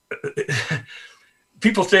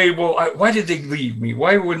 people say, well, why did they leave me?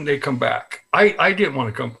 Why wouldn't they come back? I didn't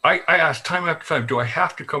want to come. I asked time after time, do I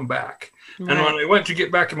have to come back? Right. And when I went to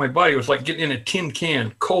get back in my body, it was like getting in a tin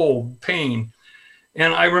can, cold, pain.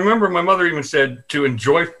 And I remember my mother even said to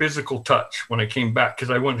enjoy physical touch when I came back, because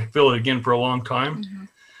I wouldn't feel it again for a long time. Mm-hmm.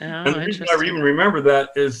 Oh, and the reason I even remember that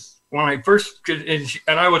is when I first,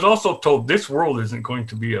 and I was also told this world isn't going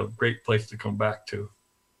to be a great place to come back to.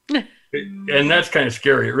 And that's kind of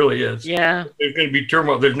scary. It really is. Yeah. There's going to be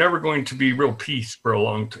turmoil. There's never going to be real peace for a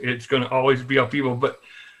long time. It's going to always be upheaval. But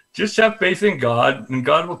just have faith in God, and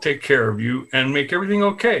God will take care of you and make everything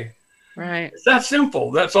okay. Right. It's that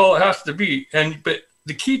simple. That's all it has to be. But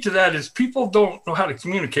the key to that is people don't know how to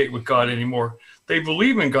communicate with God anymore. They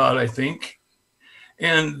believe in God, I think,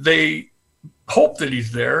 and they hope that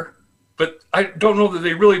he's there. But I don't know that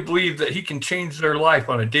they really believe that he can change their life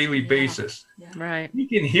on a daily basis. Yeah. Right. He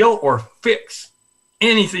can heal or fix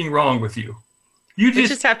anything wrong with you. You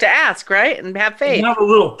just have to ask, right? And have faith. Have a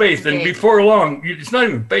little faith. And before long, it's not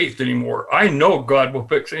even faith anymore. I know God will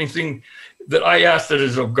fix anything that I ask that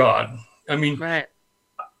is of God. I mean, right.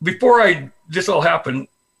 Before this all happened,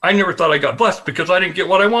 I never thought I got blessed because I didn't get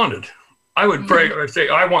what I wanted. I would pray, I'd say,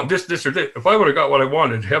 I want this, this, or this. If I would have got what I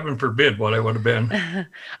wanted, heaven forbid what I would have been.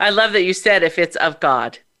 I love that you said if it's of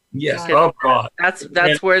God. Yes, of God.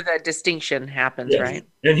 That's where the distinction happens, yes. Right?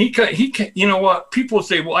 And he can, you know what? People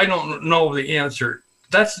say, well, I don't know the answer.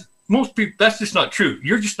 Most people, that's just not true.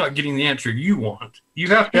 You're just not getting the answer you want. You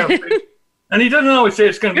have to have faith. And he doesn't always say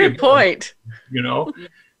it's going to be a point. You know?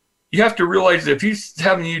 You have to realize that if he's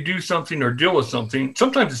having you do something or deal with something,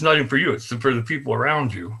 sometimes it's not even for you, it's for the people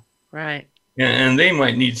around you. Right. And they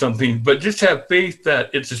might need something, but just have faith that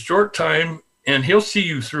it's a short time and he'll see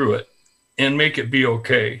you through it and make it be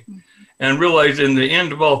okay. Mm-hmm. And realize in the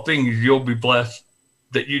end of all things, you'll be blessed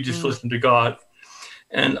that you just listen to God.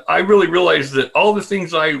 And I really realized that all the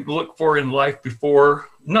things I looked for in life before,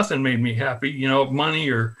 nothing made me happy, you know, money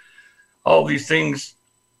or all these things.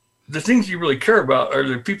 The things you really care about are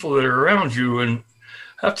the people that are around you. And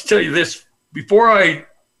I have to tell you this, before I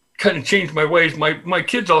kind of changed my ways, my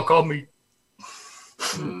kids all called me,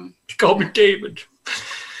 David,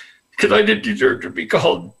 because I didn't deserve to be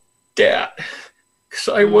called Dad, because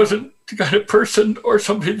I wasn't the kind of person or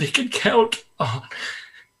somebody they could count on.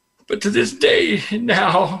 But to this day,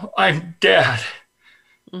 now I'm Dad.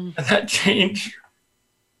 And that change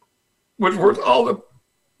was worth all the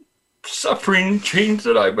suffering change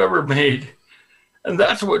that I've ever made. And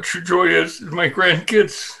that's what true joy is. My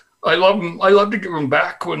grandkids, I love them. I love to give them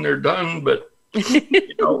back when they're done, but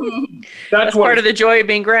you know, that's part of the joy of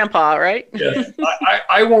being grandpa, right? Yes.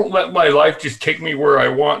 I won't let my life just take me where I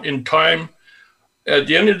want in time. At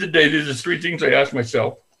the end of the day, there's just three things I ask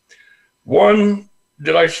myself. One,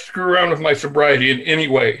 did I screw around with my sobriety in any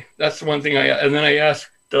way? That's the one thing and then I ask,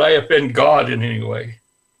 did I offend God in any way?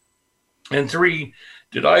 And three,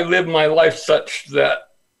 did I live my life such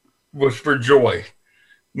that was for joy?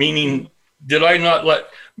 Meaning, did I not let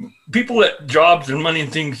jobs and money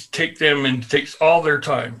and things take them and takes all their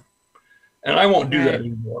time? And I won't do that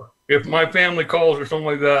anymore. If my family calls or something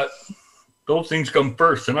like that, those things come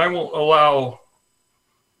first. And I won't allow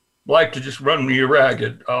life to just run me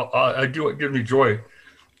ragged. I do what gives me joy.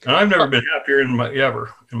 And I've never been happier in my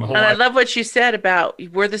whole life. I love what you said about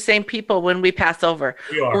we're the same people when we pass over.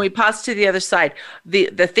 When we pass to the other side. The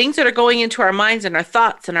things that are going into our minds and our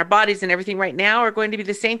thoughts and our bodies and everything right now are going to be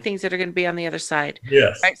the same things that are going to be on the other side.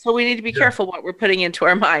 Yes. Right? So we need to be careful what we're putting into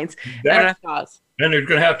our minds and our thoughts. And there's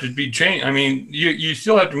going to have to be change. I mean, you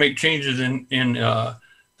still have to make changes in the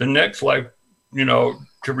next life, you know,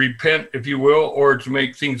 to repent, if you will, or to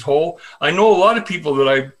make things whole. I know a lot of people that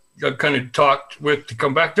I've kind of talked with to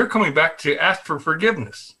come back. They're coming back to ask for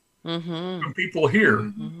forgiveness from people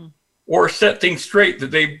here or set things straight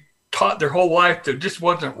that they've taught their whole life that just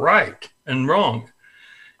wasn't right and wrong.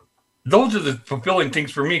 Those are the fulfilling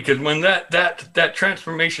things for me, because when that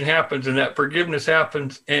transformation happens and that forgiveness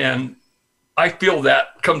happens, and I feel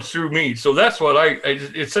that comes through me. So that's what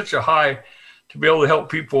it's such a high to be able to help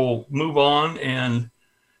people move on and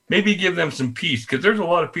maybe give them some peace, because there's a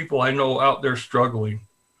lot of people I know out there struggling.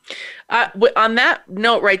 On that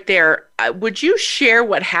note right there, would you share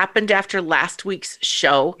what happened after last week's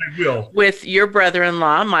show? I will. With your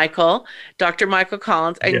brother-in-law, Michael, Dr. Michael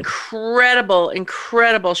Collins? Yes. Incredible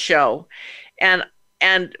show. And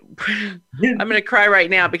I'm going to cry right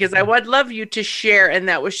now because I would love you to share. And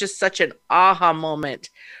that was just such an aha moment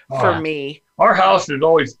for me. Our house is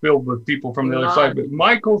always filled with people from the other side, but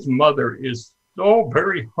Michael's mother is so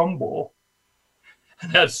very humble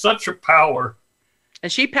and has such a power.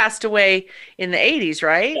 And she passed away in the 80s,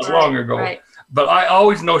 right? Long ago. Right. But I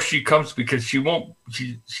always know she comes because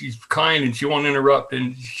she's kind and she won't interrupt,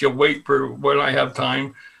 and she'll wait for when I have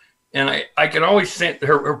time. And I can always sense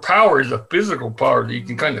her power is a physical power that you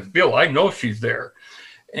can kind of feel. I know she's there.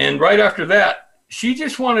 And right after that, she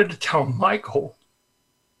just wanted to tell Michael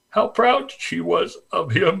how proud she was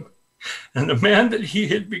of him and the man that he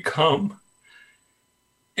had become.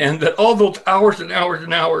 And that all those hours and hours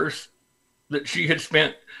and hours that she had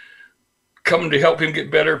spent coming to help him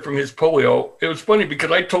get better from his polio. It was funny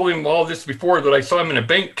because I told him all this before, that I saw him in a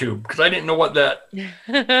bank tube, because I didn't know what that.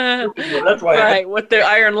 That's why what the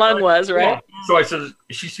iron lung was, right? So I said,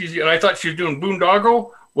 she sees you, and I thought she was doing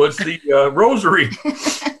boondoggle, was the rosary.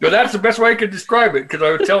 So that's the best way I could describe it, because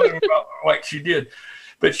I was telling him about like she did.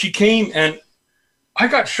 But she came, and I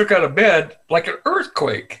got shook out of bed like an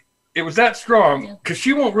earthquake. It was that strong, because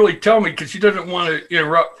she won't really tell me, because she doesn't want to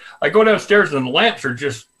interrupt. I go downstairs and the lamps are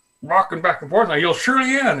just rocking back and forth. And I yell,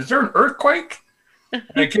 "Shirley Ann, is there an earthquake?" And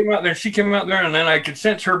I came out there, she came out there, and then I could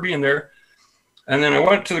sense her being there. And then I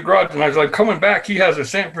went to the garage, and I was like, coming back, he has a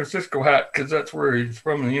San Francisco hat, because that's where he's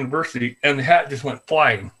from, the university, and the hat just went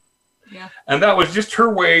flying. Yeah. And that was just her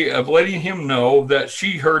way of letting him know that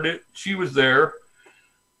she heard it, she was there,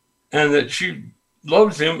 and that she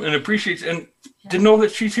loves him and appreciates, and to know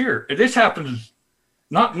that she's here. This happens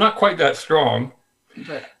not quite that strong.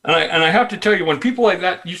 But, and I have to tell you, when people like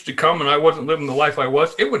that used to come and I wasn't living the life I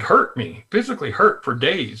was, it would hurt me, physically hurt for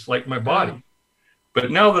days, like my body. But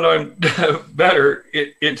now that I'm better,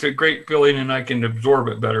 it's a great feeling and I can absorb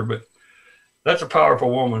it better. But that's a powerful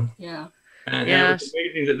woman. Yeah. And it's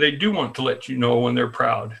amazing that they do want to let you know when they're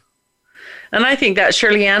proud. And I think that,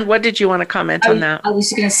 Shirley Ann, what did you want to comment on that? I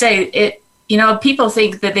was going to say, people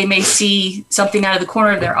think that they may see something out of the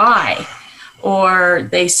corner of their eye, or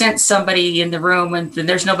they sense somebody in the room and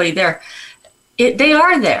there's nobody there. They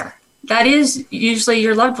are there. That is usually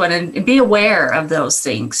your loved one, and be aware of those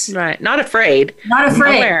things. Right. Not afraid.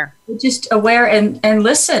 Aware. Just aware and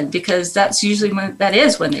listen, because that's usually when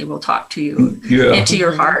they will talk to you into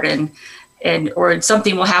your heart, or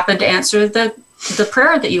something will happen to answer the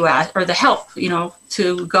prayer that you ask, or the help,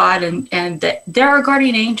 to God, and that there are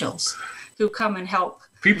guardian angels who come and help.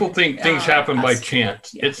 People think things happen by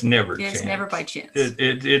chance. Yeah. It's never chance. It's never by chance.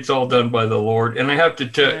 It's all done by the Lord. And I have to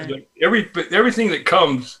tell you, everything that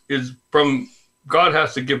comes is from God.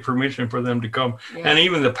 Has to give permission for them to come, and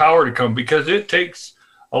even the power to come, because it takes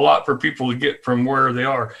a lot for people to get from where they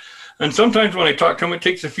are. And sometimes when I talk to them, it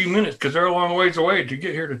takes a few minutes, because they're a long ways away to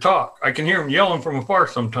get here to talk. I can hear them yelling from afar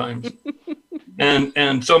sometimes.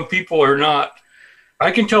 and some people are not.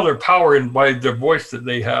 I can tell their power by their voice that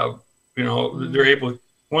they have. They're able.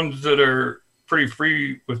 Ones that are pretty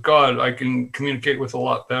free with God, I can communicate with a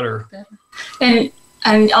lot better. And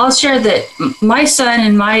I'll share that my son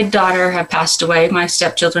and my daughter have passed away, my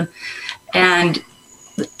stepchildren, and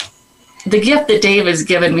the gift that Dave has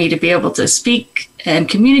given me to be able to speak and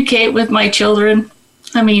communicate with my children.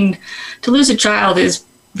 I mean, to lose a child is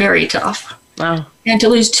very tough. Wow. And to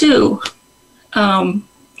lose two,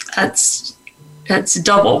 that's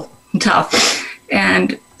double tough.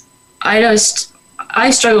 And I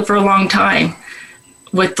struggled for a long time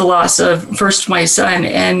with the loss of first my son.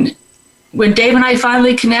 And when Dave and I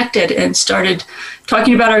finally connected and started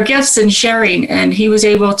talking about our gifts and sharing, and he was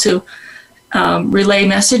able to relay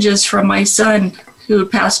messages from my son who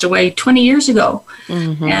had passed away 20 years ago.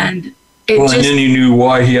 Mm-hmm. And and then you knew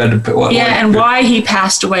why he had to. Why he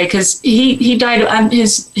passed away, because he died.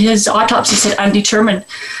 His autopsy said undetermined.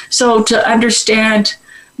 So to understand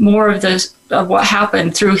more of what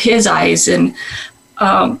happened through his eyes, and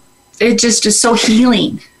it just is so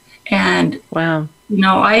healing. And wow,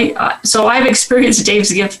 so I've experienced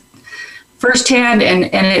Dave's gift firsthand, and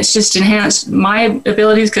it's just enhanced my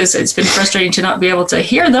abilities, because it's been frustrating to not be able to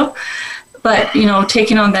hear them. But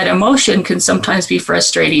taking on that emotion can sometimes be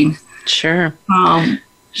frustrating. Sure.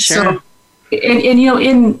 So,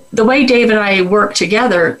 in the way Dave and I work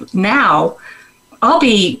together now, I'll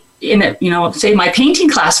be in a, say my painting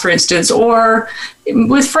class, for instance, or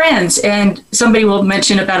with friends, and somebody will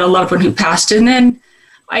mention about a loved one who passed, and then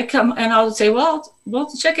I come and I'll say, well,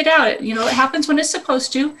 check it out. It happens when it's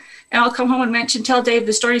supposed to. And I'll come home and tell Dave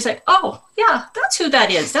the story. He's like, oh, yeah, that's who that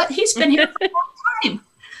is. He's been here for a long time.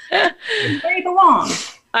 Where he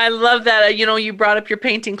belongs. I love that. You brought up your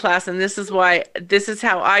painting class, and this is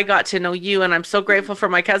how I got to know you. And I'm so grateful for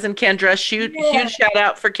my cousin Kendra. Huge shout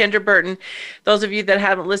out for Kendra Burton. Those of you that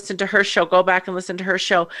haven't listened to her show, go back and listen to her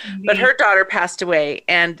show. Mm-hmm. But her daughter passed away,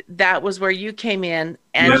 and that was where you came in,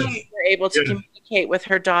 and you were able to communicate with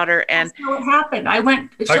her daughter. And that's how it happened. I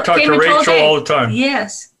talk to Rachel all the time.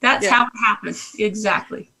 Yes, that's how it happened.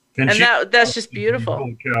 Exactly. And that's just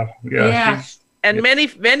beautiful. Yeah. And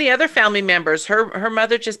many other family members. Her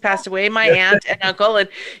mother just passed away, my aunt and uncle, and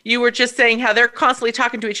you were just saying how they're constantly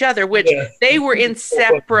talking to each other, which they were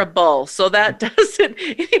inseparable. So that doesn't,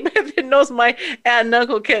 anybody that knows my aunt and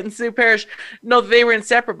uncle, Kent and Sue Parrish, know they were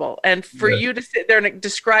inseparable. And for you to sit there and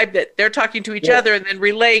describe that they're talking to each other and then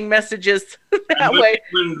relaying messages that way.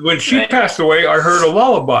 When she passed away, I heard a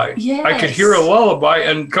lullaby. Yes. I could hear a lullaby,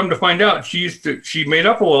 and come to find out, she made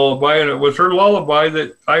up a lullaby, and it was her lullaby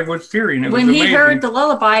that I was hearing. It was amazing. He heard the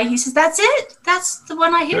lullaby, he says, that's it. That's the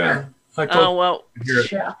one I hear.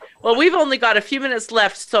 Yeah, well, we've only got a few minutes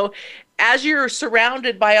left. So as you're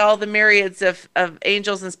surrounded by all the myriads of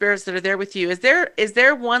angels and spirits that are there with you, is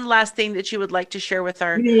there one last thing that you would like to share with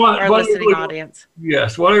our listening audience?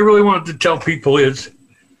 Yes. What I really wanted to tell people is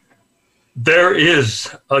there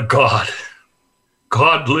is a God.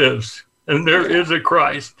 God lives, and there is a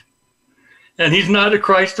Christ. And he's not a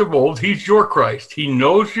Christ of old. He's your Christ. He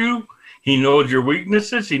knows you. He knows your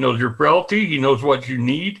weaknesses. He knows your frailty. He knows what you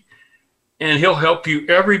need. And he'll help you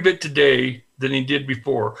every bit today than he did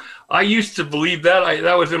before. I used to believe that.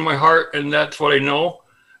 That was in my heart, and that's what I know.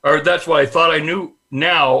 Or that's what I thought I knew.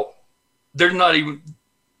 Now, there's not even...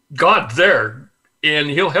 God's there, and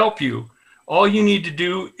he'll help you. All you need to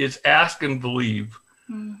do is ask and believe.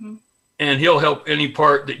 Mm-hmm. And he'll help any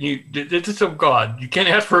part that it's of God. You can't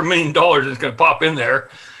ask for $1 million and it's going to pop in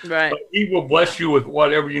there. Right. But he will bless you with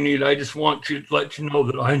whatever you need. I just want to let you know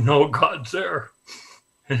that I know God's there.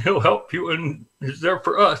 And he'll help you, and he's there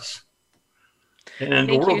for us. And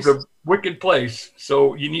the world's a wicked place.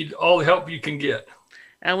 So you need all the help you can get.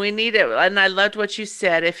 And we need it. And I loved what you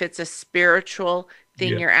said. If it's a spiritual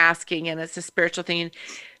thing you're asking, and it's a spiritual thing,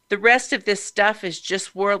 the rest of this stuff is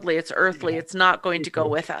just worldly. It's earthly. It's not going to go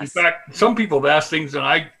with us. In fact, some people have asked things, and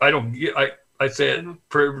I don't get. I say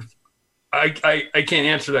I can't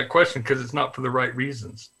answer that question because it's not for the right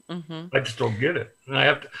reasons. Mm-hmm. I just don't get it, and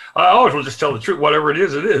I always will just tell the truth. Whatever it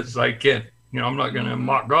is. I can't. I'm not going to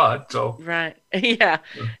mock God. So right, yeah.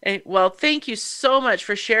 Well, thank you so much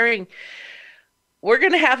for sharing. We're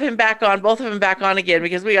going to have him back on, both of them back on again,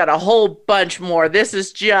 because we got a whole bunch more. This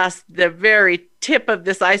is just the very tip of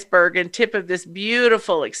this iceberg and tip of this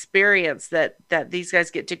beautiful experience that these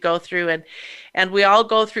guys get to go through. And we all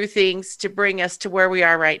go through things to bring us to where we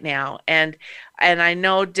are right now. And I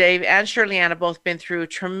know Dave and Shirley Ann have both been through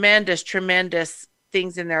tremendous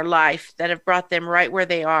things in their life that have brought them right where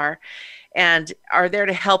they are and are there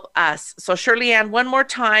to help us. So Shirley Ann, one more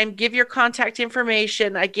time, give your contact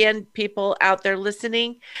information. Again, people out there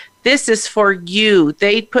listening, this is for you.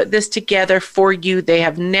 They put this together for you. They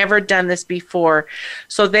have never done this before.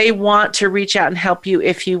 So they want to reach out and help you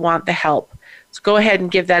if you want the help. So go ahead and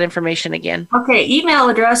give that information again. Okay, email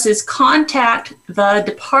address is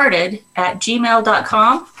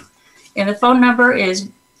contactthedeparted@gmail.com. And the phone number is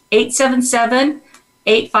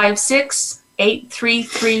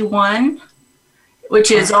 877-856-8331,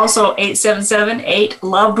 which is also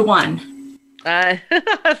 877-8-loved-1. I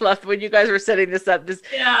loved when you guys were setting this up. This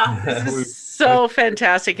is so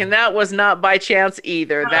fantastic. And that was not by chance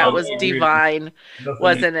either. That was divine,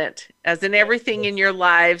 wasn't it? As in everything in your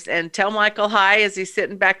lives. And tell Michael hi as he's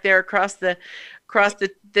sitting back there across the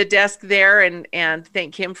desk there, and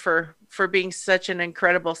thank him for being such an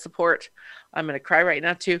incredible support. I'm going to cry right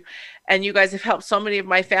now too. And you guys have helped so many of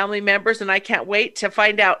my family members, and I can't wait to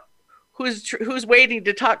find out who's waiting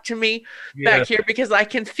to talk to me back here, because I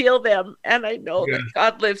can feel them, and I know that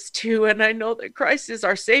God lives too, and I know that Christ is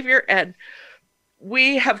our Savior, and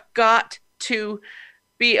we have got to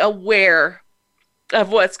be aware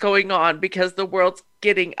of what's going on, because the world's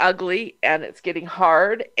getting ugly and it's getting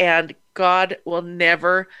hard, and God will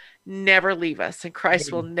never leave us, and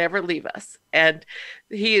Christ will never leave us, and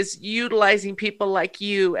he is utilizing people like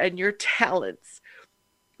you and your talents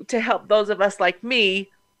to help those of us like me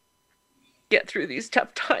get through these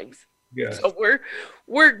tough times. So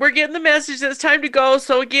we're getting the message that it's time to go.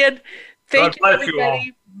 So again, thank you,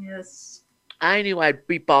 everybody. Yes. I knew I'd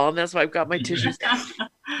be bald. That's why I've got my tissues.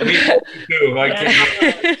 Me too. I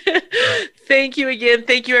can't. Thank you again.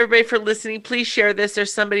 Thank you, everybody, for listening. Please share this.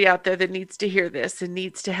 There's somebody out there that needs to hear this and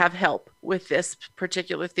needs to have help with this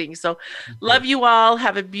particular thing. So love you all.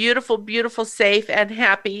 Have a beautiful, beautiful, safe, and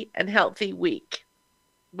happy and healthy week.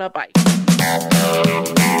 Bye-bye.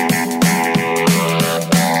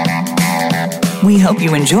 We hope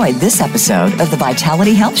you enjoyed this episode of the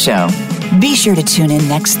Vitality Health Show. Be sure to tune in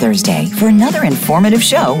next Thursday for another informative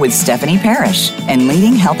show with Stephanie Parrish and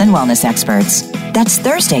leading health and wellness experts. That's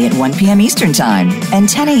Thursday at 1 p.m. Eastern Time and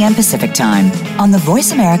 10 a.m. Pacific Time on the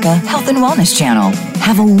Voice America Health and Wellness Channel.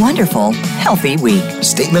 Have a wonderful, healthy week.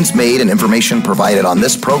 Statements made and information provided on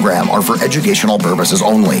this program are for educational purposes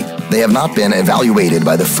only. They have not been evaluated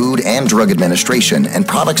by the Food and Drug Administration, and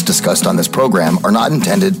products discussed on this program are not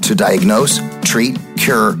intended to diagnose, treat,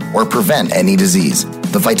 cure, or prevent any disease.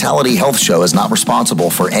 The Vitality Health Show is not responsible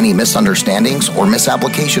for any misunderstandings or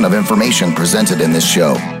misapplication of information presented in this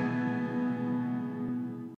show.